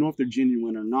manipulated. We don't know if they're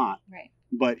genuine or not. Right.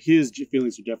 But his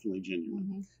feelings are definitely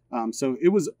genuine. So it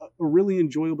was a really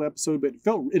enjoyable episode, but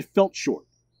it felt short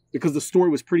because the story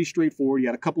was pretty straightforward. You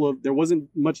had there wasn't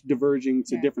much diverging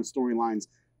to different storylines.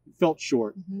 It felt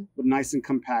short, but nice and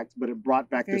compact, but it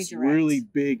brought back this really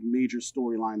big major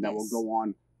storyline that will go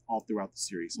on all throughout the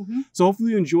series. So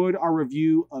hopefully you enjoyed our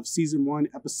review of Season 1,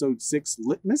 Episode 6,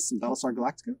 Litmus in Battlestar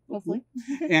Galactica. Hopefully.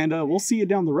 And we'll see you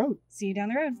down the road. See you down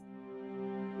the road.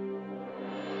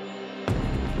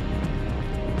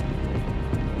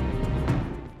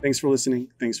 Thanks for listening.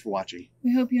 Thanks for watching.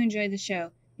 We hope you enjoyed the show.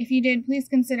 If you did, please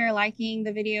consider liking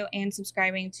the video and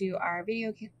subscribing to our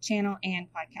video channel and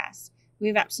podcast.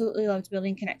 We've absolutely loved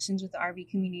building connections with the RV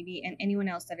community and anyone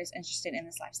else that is interested in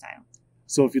this lifestyle.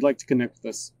 So if you'd like to connect with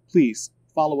us, please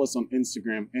follow us on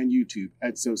Instagram and YouTube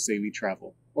at So Say We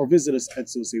Travel, or visit us at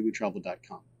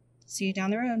SoSayWeTravel.com. See you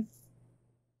down the road.